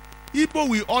 People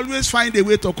will always find a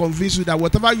way to convince you that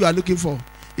whatever you are looking for,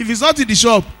 if it's not in the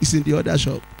shop, it's in the other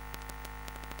shop.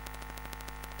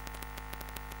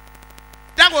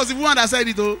 That was the one that said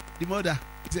it, the mother.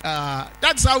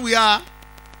 That's how we are.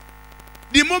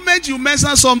 The moment you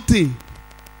mention something,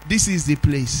 this is the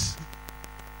place.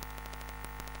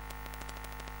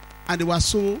 And they were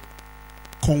so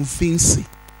convincing.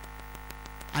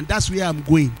 And that's where I'm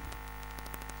going.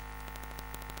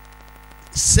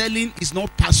 Selling is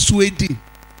not persuading.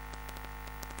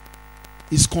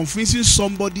 It's convincing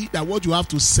somebody that what you have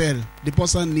to sell, the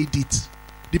person needs it.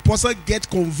 The person gets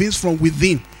convinced from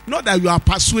within. Not that you are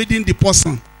persuading the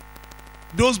person.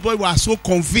 Those boys were so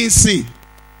convincing.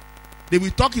 They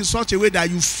will talk in such a way that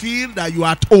you feel that you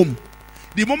are at home.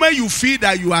 The moment you feel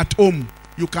that you are at home,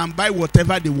 you can buy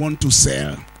whatever they want to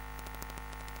sell.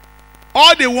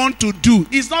 All they want to do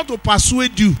is not to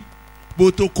persuade you,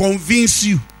 but to convince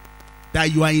you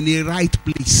that you are in a right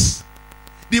place.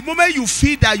 The moment you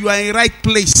feel that you are in a right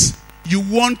place, you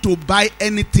want to buy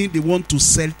anything they want to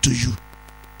sell to you.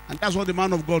 And that's what the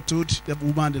man of God told the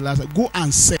woman the last time. Go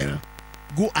and sell.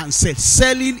 Go and sell.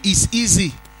 Selling is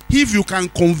easy. If you can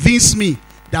convince me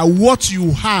that what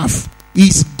you have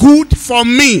is good for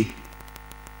me.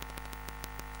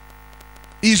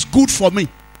 Is good for me.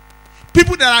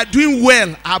 People that are doing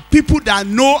well are people that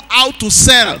know how to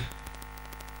sell.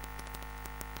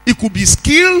 It could be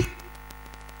skill.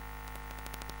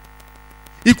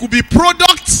 It could be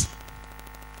product.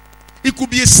 It could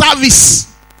be a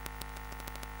service.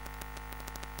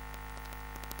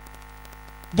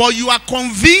 But you are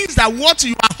convinced that what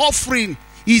you are offering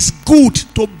is good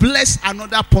to bless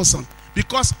another person.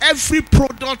 Because every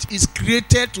product is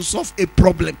created to solve a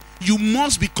problem. You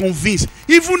must be convinced.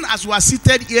 Even as you are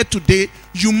seated here today,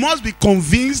 you must be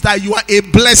convinced that you are a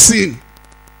blessing.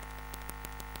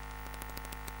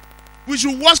 We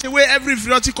should wash away every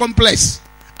inferiority complex.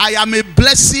 I am a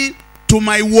blessing to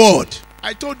my world.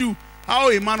 I told you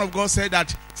how a man of God said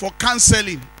that for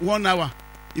counseling, 1 hour.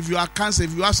 If you are counseling,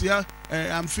 if you ask,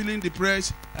 I'm feeling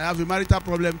depressed, I have a marital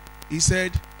problem. He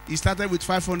said he started with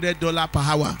 $500 per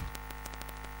hour.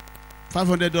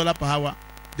 $500 per hour.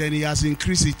 Then he has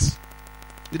increased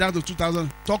it down to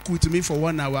 2,000. Talk with me for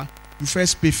 1 hour. You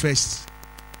first pay first.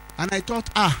 And I thought,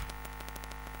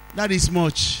 that is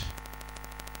much.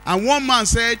 And one man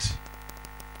said,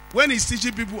 when he's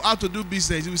teaching people how to do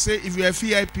business, he will say, if you are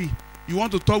VIP, you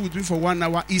want to talk with me for 1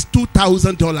 hour, it's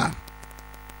 $2,000.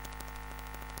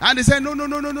 And they said, no.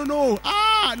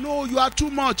 No, you are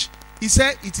too much. He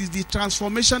said, it is the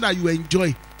transformation that you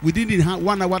enjoy within the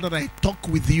 1 hour that I talk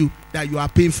with you that you are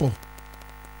paying for.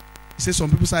 He said,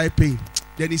 some people started paying.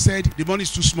 Then he said, the money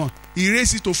is too small. He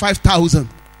raised it to 5,000.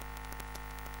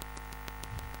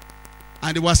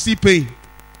 And they were still paying.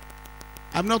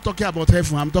 I'm not talking about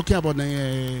heaven. I'm talking about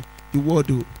the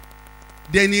world.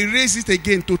 Then he raised it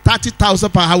again to 30,000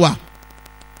 per hour.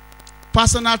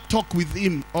 Personal talk with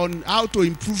him on how to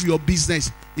improve your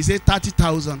business. He said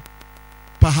 30,000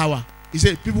 per hour. He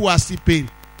said people were still paying.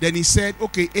 Then he said,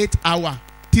 okay, 8 hours,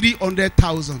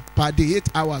 300,000 per day, 8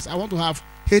 hours. I want to have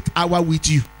 8 hours with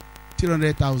you,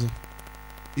 300,000.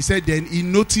 He said then he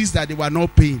noticed that they were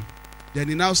not paying. Then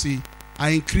he now say, I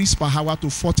increased per hour to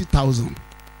 40,000.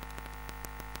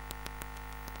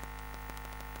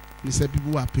 He said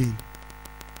people were paying.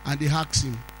 And they asked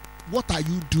him, what are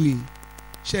you doing?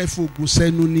 Chef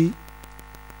Ogusenuni.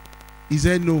 He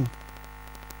said no.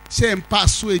 Chef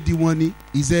Paswedi Wani.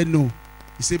 He said no.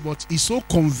 He said, but he's so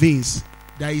convinced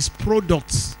that his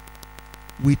products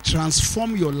will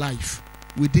transform your life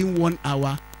within 1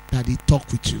 hour that he talk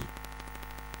with you.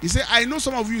 He said, I know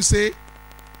some of you say,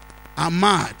 I'm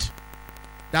mad,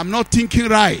 that I'm not thinking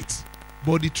right.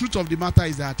 But the truth of the matter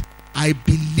is that I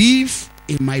believe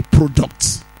in my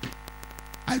product.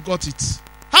 I got it.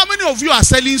 How many of you are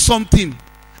selling something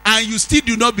and you still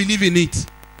do not believe in it?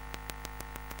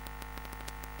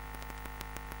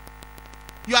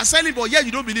 You are selling, but yet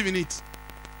you don't believe in it.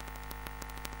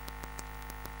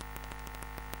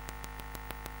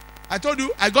 I told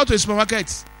you, I got to a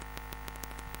supermarket.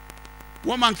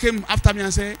 One man came after me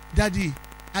and said, Daddy,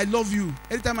 I love you.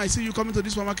 Anytime I see you coming to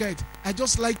this supermarket, I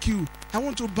just like you. I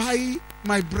want to buy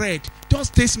my bread.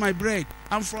 Just taste my bread.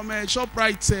 I'm from a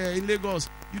ShopRite in Lagos.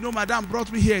 You know, madam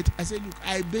brought me here. I said, look,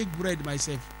 I bake bread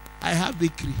myself. I have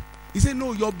bakery. He said,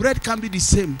 no, your bread can't be the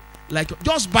same. Like,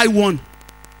 just buy one.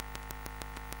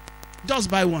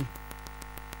 Just buy one.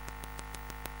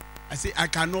 I say, I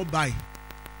cannot buy.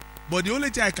 But the only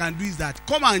thing I can do is that,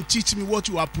 come and teach me what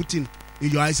you are putting in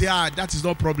your eyes. I say, that is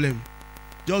no problem.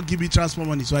 Just give me transport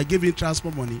money. So I gave him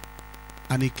transport money.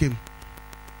 And he came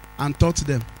and taught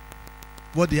them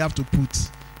what they have to put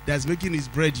that's making his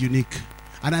bread unique.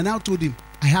 And I now told him,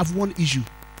 I have one issue.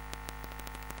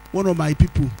 One of my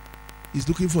people is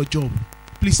looking for a job.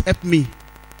 Please help me.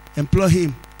 Employ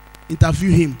him.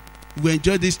 Interview him. We will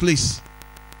enjoy this place.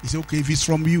 He said, okay, if it's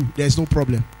from you, there's no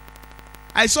problem.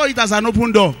 I saw it as an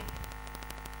open door.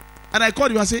 And I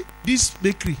called him and said, this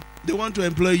bakery, they want to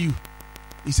employ you.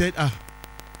 He said,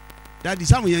 that is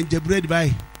how we enjoy bread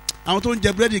by. I want to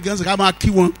enjoy bread against the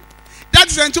key one. That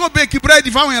is enjoy bakery bread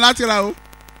if I want to.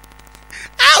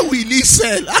 How will he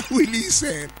sell? How will he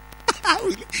sell?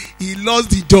 He lost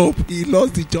the job. He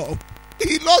lost the job.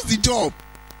 He lost the job.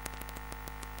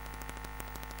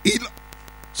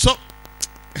 So,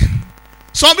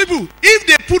 some people, if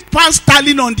they put pound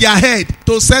sterling on their head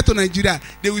to sell to Nigeria,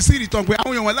 they will see the tongue. I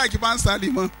don't like pound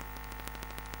sterling, man.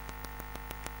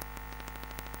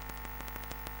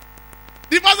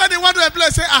 The person they want to employ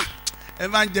say,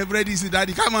 Evan, bread is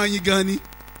daddy. Come on, you gani.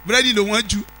 Bread don't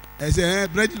want you. I say,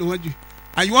 bread don't want you.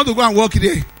 And you want to go and work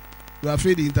there. You are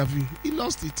afraid the interview. He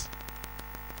lost it.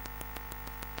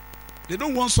 They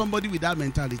don't want somebody with that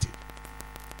mentality.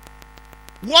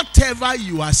 Whatever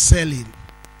you are selling,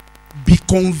 be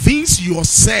convinced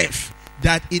yourself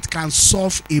that it can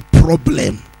solve a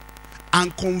problem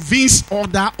and convince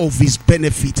other of its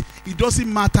benefit. It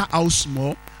doesn't matter how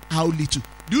small, how little.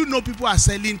 Do you know people are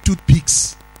selling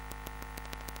toothpicks?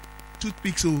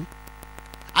 Toothpicks, oh.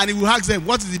 And if you ask them,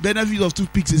 what is the benefit of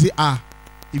toothpicks? They say,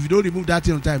 if you don't remove that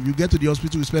thing on time, you get to the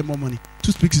hospital, you spend more money.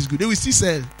 Toothpicks is good. They will still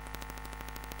sell.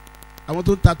 I want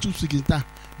to tap toothpicks in time.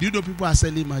 Do you know people are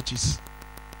selling matches?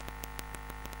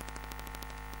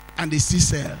 And they still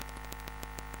sell.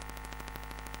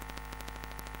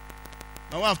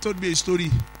 My wife told me a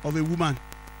story of a woman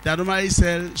that normally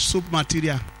sells soap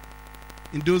material.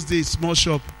 In those days, small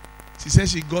shop. She said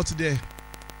she got there.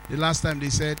 The last time they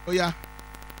said, oh yeah,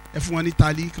 F1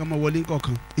 Italy, come on, Walling Cock.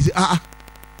 He said,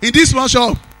 in this small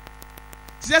shop.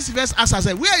 She said, she first asked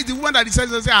herself, where is the woman that he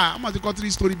says, I'm at the country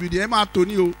story building, Emma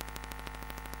Antonio.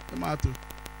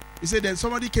 He said, then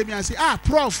somebody came here and said,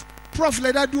 Prof,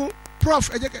 let that do.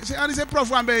 Prof, and he said, Prof,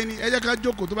 one baby,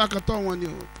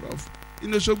 Prof.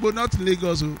 In Oshogbo, not in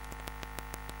Lagos. Not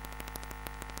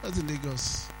in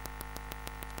Lagos.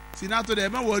 See, now today,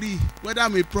 I'm not worried whether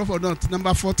I'm a prof or not.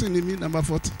 Number 14, you mean number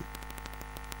 14.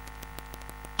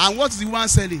 And what's the one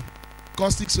selling?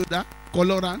 Caustic soda,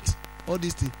 colorant, all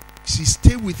these things. She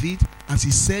stay with it and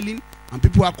she's selling, and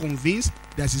people are convinced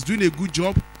that she's doing a good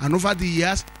job. And over the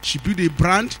years, she built a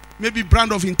brand, maybe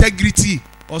brand of integrity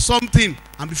or something.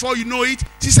 And before you know it,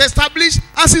 she's established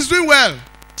and she's doing well.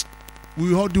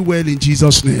 We will all do well in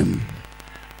Jesus' name.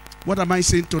 What am I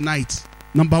saying tonight?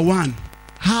 Number one,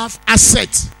 have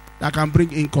assets that can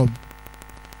bring income.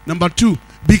 Number two,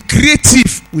 be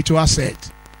creative with your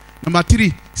asset. Number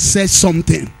three, say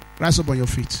something. Rise up on your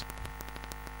feet.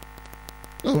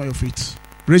 Rise up on your feet.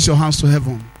 Raise your hands to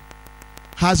heaven.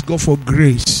 Ask God for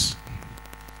grace.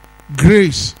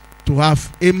 Grace to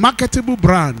have a marketable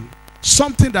brand.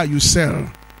 Something that you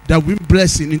sell that will bring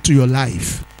blessing into your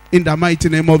life. In the mighty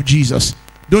name of Jesus.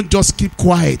 Don't just keep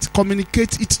quiet.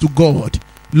 Communicate it to God.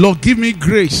 Lord, give me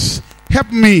grace.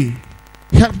 Help me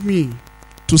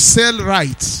to sell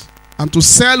right and to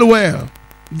sell well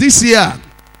this year,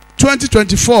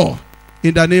 2024,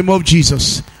 in the name of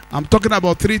Jesus. I'm talking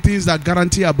about three things that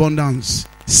guarantee abundance.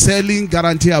 Selling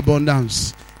guarantee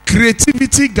abundance.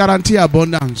 Creativity guarantee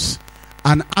abundance.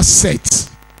 And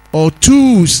assets or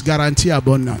tools guarantee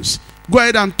abundance. Go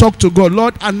ahead and talk to God.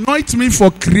 Lord, anoint me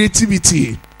for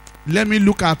creativity. Let me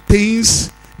look at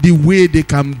things the way they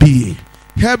can be.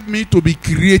 Help me to be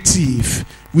creative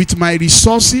with my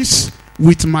resources,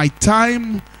 with my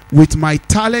time, with my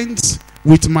talents,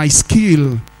 with my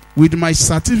skill, with my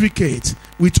certificate,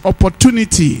 with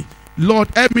opportunity. Lord,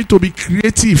 help me to be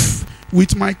creative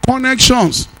with my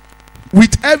connections,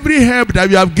 with every help that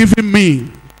you have given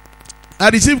me. I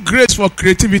receive grace for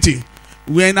creativity.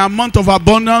 We're in a month of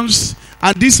abundance,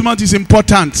 and this month is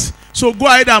important. So go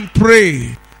ahead and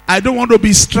pray. I don't want to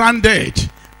be stranded.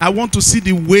 I want to see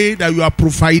the way that you have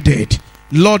provided.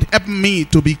 Lord, help me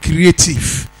to be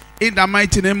creative. In the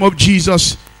mighty name of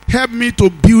Jesus, help me to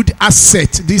build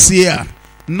asset this year,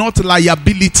 not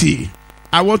liability.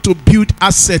 I want to build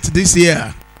asset this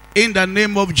year. In the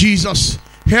name of Jesus,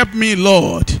 help me,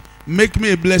 Lord. Make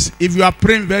me a blessing. If you are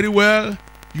praying very well,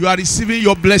 you are receiving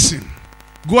your blessing.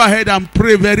 Go ahead and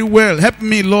pray very well. Help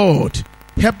me, Lord.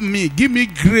 Help me. Give me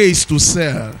grace to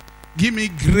sell. Give me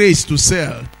grace to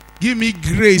sell. Give me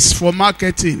grace for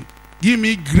marketing. Give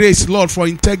me grace, Lord, for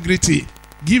integrity.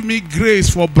 Give me grace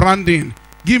for branding.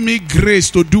 Give me grace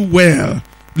to do well.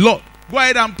 Lord, go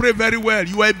ahead and pray very well.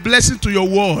 You are a blessing to your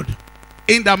word.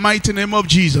 In the mighty name of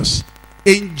Jesus.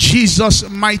 In Jesus'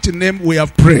 mighty name we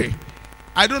have prayed.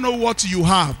 I don't know what you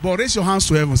have, but raise your hands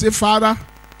to heaven. Say, Father,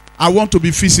 I want to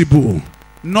be visible.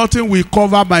 Nothing will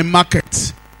cover my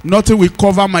market. Nothing will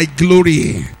cover my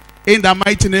glory. In the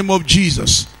mighty name of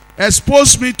Jesus.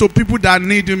 Expose me to people that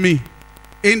need me.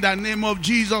 In the name of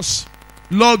Jesus.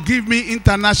 Lord, give me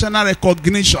international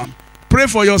recognition. Pray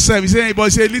for yourself. You say, but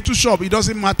it's a little shop. It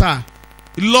doesn't matter.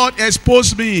 Lord,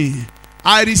 expose me.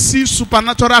 I receive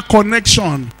supernatural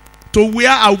connection to where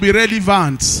I will be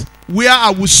relevant, where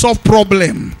I will solve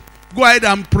problem. Go ahead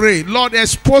and pray. Lord,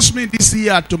 expose me this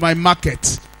year to my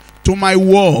market, to my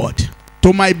word,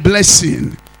 to my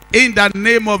blessing. In the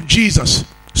name of Jesus.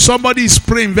 Somebody is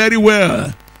praying very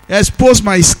well. Expose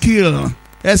my skill.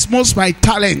 Expose my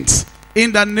talent.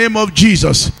 In the name of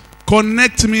Jesus.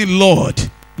 Connect me, Lord.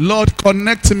 Lord,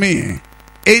 connect me.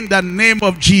 In the name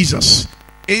of Jesus.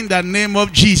 In the name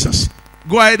of Jesus.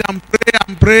 Go ahead and pray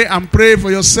and pray and pray for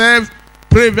yourself.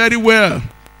 Pray very well.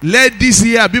 Let this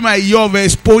year be my year of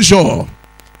exposure.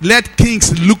 Let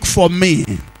kings look for me.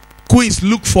 Queens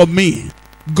look for me.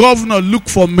 Governor look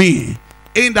for me.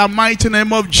 In the mighty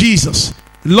name of Jesus.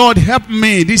 Lord, help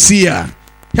me this year.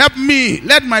 Help me.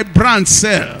 Let my brand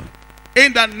sell.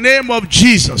 In the name of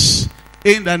Jesus.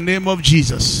 In the name of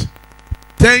Jesus.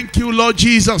 Thank you, Lord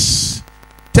Jesus.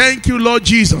 Thank you, Lord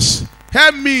Jesus.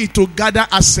 Help me to gather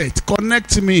assets.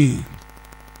 Connect me.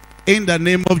 In the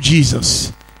name of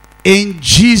Jesus. In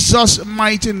Jesus'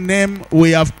 mighty name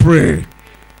we have prayed.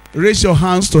 Raise your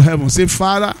hands to heaven. Say,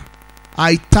 Father,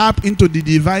 I tap into the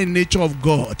divine nature of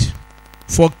God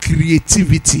for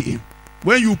creativity.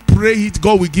 When you pray it,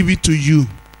 God will give it to you.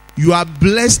 You are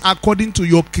blessed according to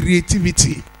your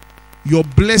creativity. Your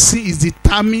blessing is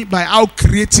determined by how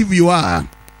creative you are.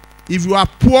 If you are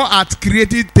poor at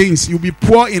creating things, you'll be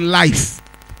poor in life.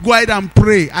 Go ahead and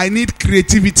pray. I need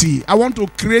creativity. I want to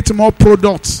create more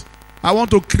products. I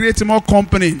want to create more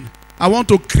company. I want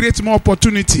to create more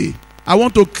opportunity. I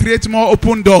want to create more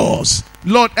open doors.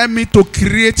 Lord, help me to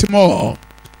create more.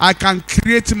 I can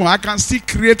create more. I can still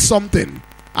create something.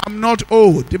 I'm not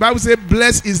old. The Bible says,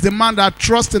 blessed is the man that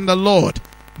trusts in the Lord.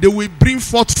 They will bring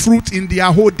forth fruit in their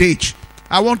old age.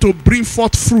 I want to bring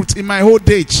forth fruit in my old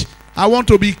age. I want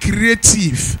to be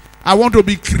creative. I want to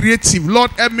be creative.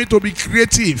 Lord, help me to be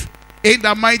creative. In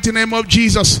the mighty name of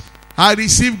Jesus, I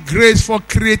receive grace for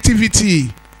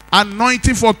creativity.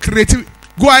 Anointing for creativity.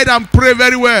 Go ahead and pray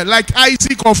very well. Like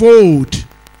Isaac of old,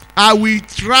 I will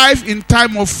thrive in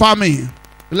time of famine.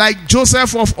 Like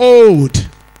Joseph of old,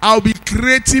 I'll be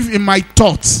creative in my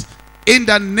thoughts. In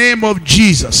the name of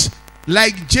Jesus.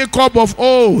 Like Jacob of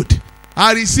old,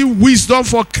 I receive wisdom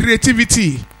for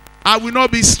creativity. I will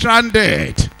not be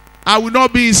stranded. I will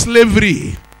not be in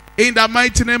slavery. In the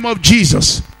mighty name of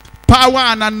Jesus. Power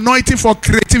and anointing for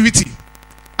creativity.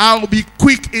 I'll be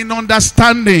quick in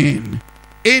understanding.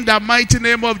 In the mighty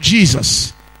name of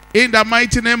Jesus. In the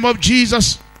mighty name of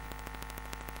Jesus.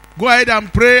 Go ahead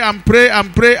and pray and pray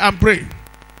and pray and pray.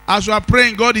 As you are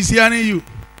praying, God is hearing you.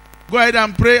 Go ahead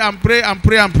and pray and pray and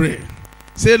pray and pray.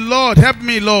 Say, Lord, help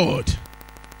me, Lord.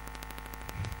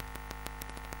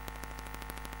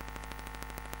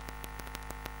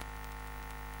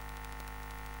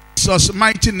 In Jesus'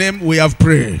 mighty name we have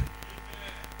prayed.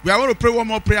 We are going to pray one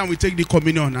more prayer and we take the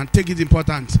communion and take it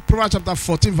important. Proverbs chapter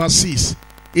 14 verse 6.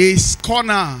 A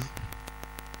scorner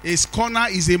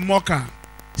is a mocker.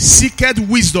 Seeketh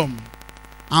wisdom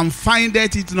and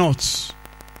findeth it not.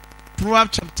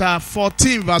 Proverbs chapter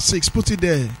 14 verse 6. Put it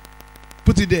there.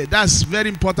 Put it there. That's very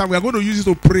important. We are going to use it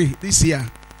to pray this year.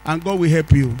 And God will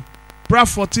help you.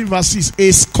 Proverbs 14 verse 6.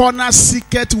 A scorner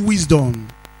seeketh wisdom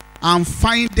and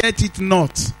findeth it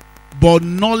not. But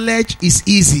knowledge is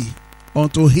easy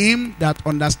unto him that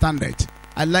understandeth.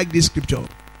 I like this scripture.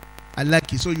 I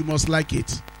like it, so you must like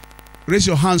it. Raise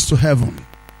your hands to heaven.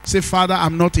 Say, Father,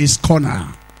 I'm not a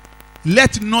scorner.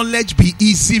 Let knowledge be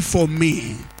easy for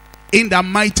me. In the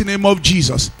mighty name of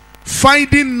Jesus.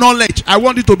 Finding knowledge, I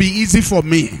want it to be easy for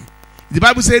me. The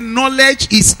Bible says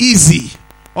knowledge is easy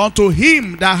unto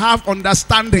him that have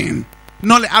understanding.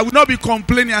 Knowledge. I will not be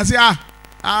complaining and say,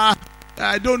 I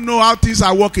don't know how things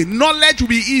are working. Knowledge will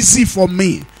be easy for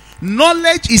me.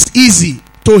 Knowledge is easy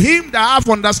to him that have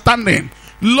understanding.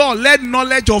 Lord, let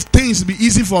knowledge of things be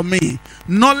easy for me.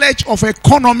 Knowledge of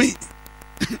economy,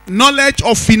 knowledge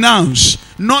of finance,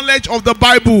 knowledge of the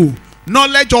Bible,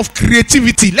 knowledge of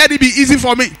creativity. Let it be easy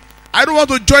for me. I don't want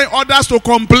to join others to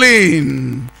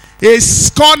complain. A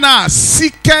scorner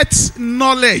seeketh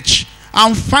knowledge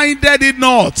and findeth it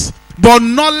not. But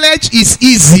knowledge is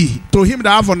easy to him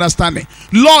that have understanding.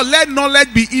 Lord, let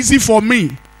knowledge be easy for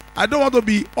me. I don't want to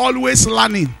be always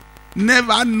learning,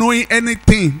 never knowing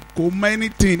anything.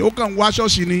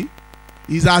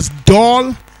 Is as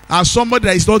dull as somebody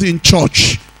that is not in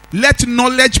church. Let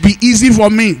knowledge be easy for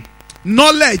me.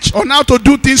 Knowledge on how to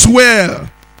do things well.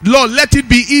 Lord, let it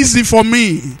be easy for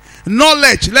me.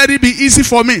 Knowledge, let it be easy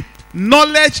for me.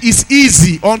 Knowledge is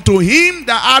easy unto him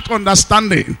that hath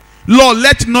understanding. Lord,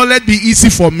 let knowledge be easy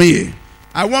for me.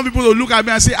 I want people to look at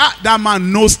me and say, that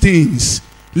man knows things.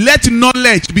 Let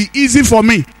knowledge be easy for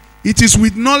me. It is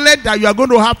with knowledge that you are going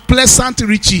to have pleasant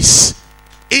riches.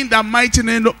 In the mighty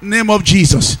name of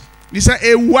Jesus. He said,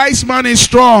 a wise man is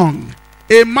strong.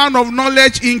 A man of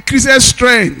knowledge increases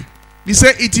strength. He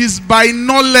said, it is by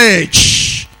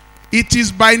knowledge. It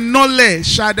is by knowledge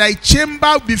shall thy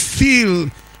chamber be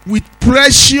filled with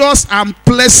precious and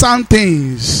pleasant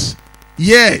things.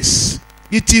 Yes,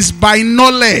 it is by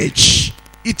knowledge.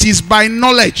 It is by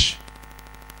knowledge.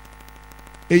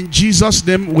 In Jesus'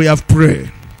 name we have prayed.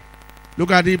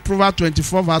 Look at it, Proverbs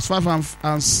 24, verse 5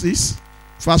 and 6.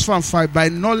 Verse 4 and 5. By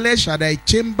knowledge shall thy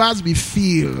chambers be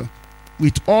filled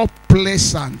with all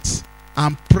pleasant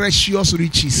and precious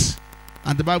riches.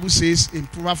 And the Bible says in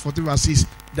Proverbs 14, verse 6,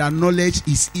 that knowledge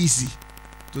is easy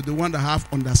to the one that have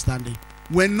understanding.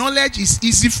 When knowledge is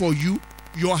easy for you,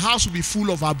 your house will be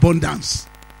full of abundance.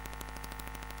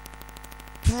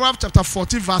 Proverbs chapter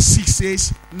 14, verse 6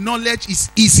 says, knowledge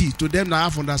is easy to them that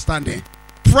have understanding.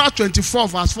 Proverbs 24,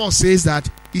 verse 4 says that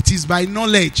it is by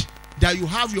knowledge that you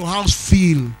have your house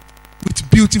filled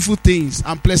with beautiful things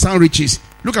and pleasant riches.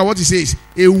 Look at what he says.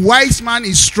 A wise man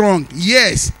is strong.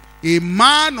 Yes, a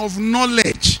man of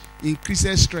knowledge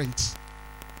increases strength.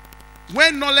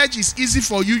 When knowledge is easy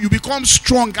for you, you become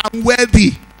strong and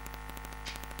wealthy.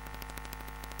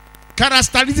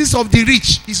 Characteristics of the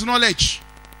rich is knowledge.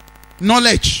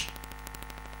 Knowledge.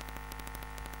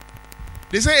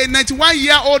 They say a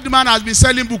 91-year-old man has been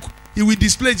selling book. He will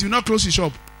display it. He will not close his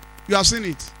shop. You have seen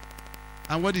it.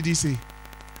 And what did he say?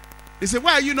 They say,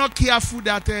 why are you not careful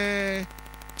that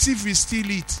thief will steal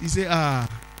it? He say,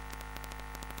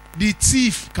 the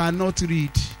thief cannot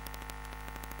read.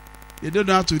 They don't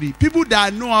know how to read. People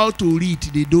that know how to read,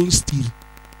 they don't steal.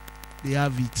 They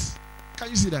have it. Can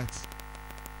you see that?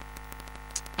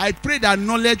 I pray that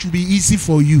knowledge will be easy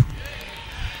for you.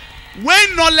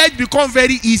 When knowledge becomes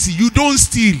very easy, you don't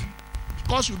steal.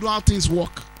 Because you know how things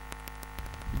work.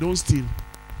 You don't steal.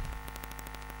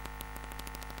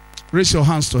 Raise your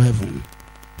hands to heaven.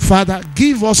 Father,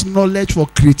 give us knowledge for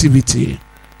creativity.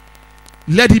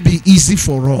 Let it be easy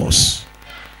for us.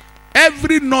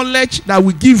 Every knowledge that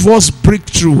will give us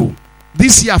breakthrough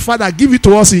this year, Father, give it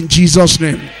to us in Jesus'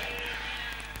 name.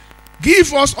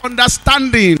 Give us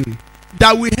understanding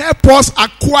that will help us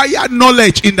acquire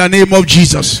knowledge in the name of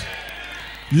Jesus.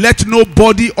 Let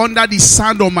nobody under the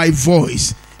sound of my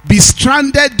voice be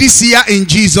stranded this year in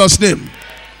Jesus' name.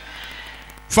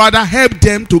 Father, help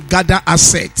them to gather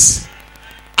assets.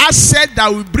 Assets that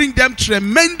will bring them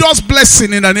tremendous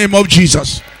blessing in the name of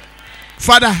Jesus.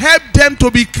 Father, help them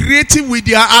to be creative with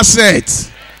their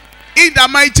assets. In the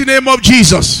mighty name of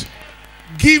Jesus.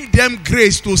 Give them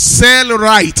grace to sell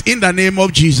right in the name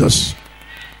of Jesus.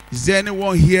 Is there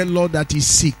anyone here, Lord, that is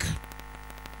sick?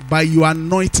 By your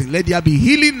anointing, let there be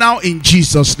healing now in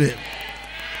Jesus' name.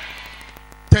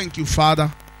 Thank you,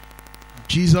 Father. In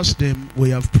Jesus' name we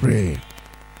have prayed.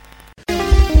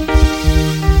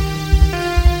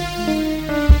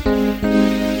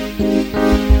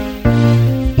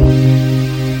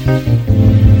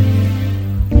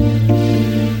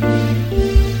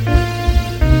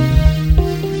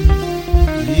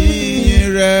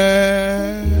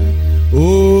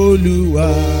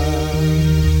 Olúwa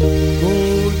kò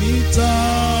ní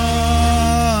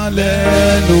tán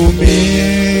lẹ́nu mi,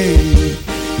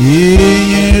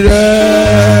 ìyìn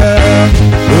rẹ̀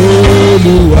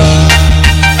Olúwa.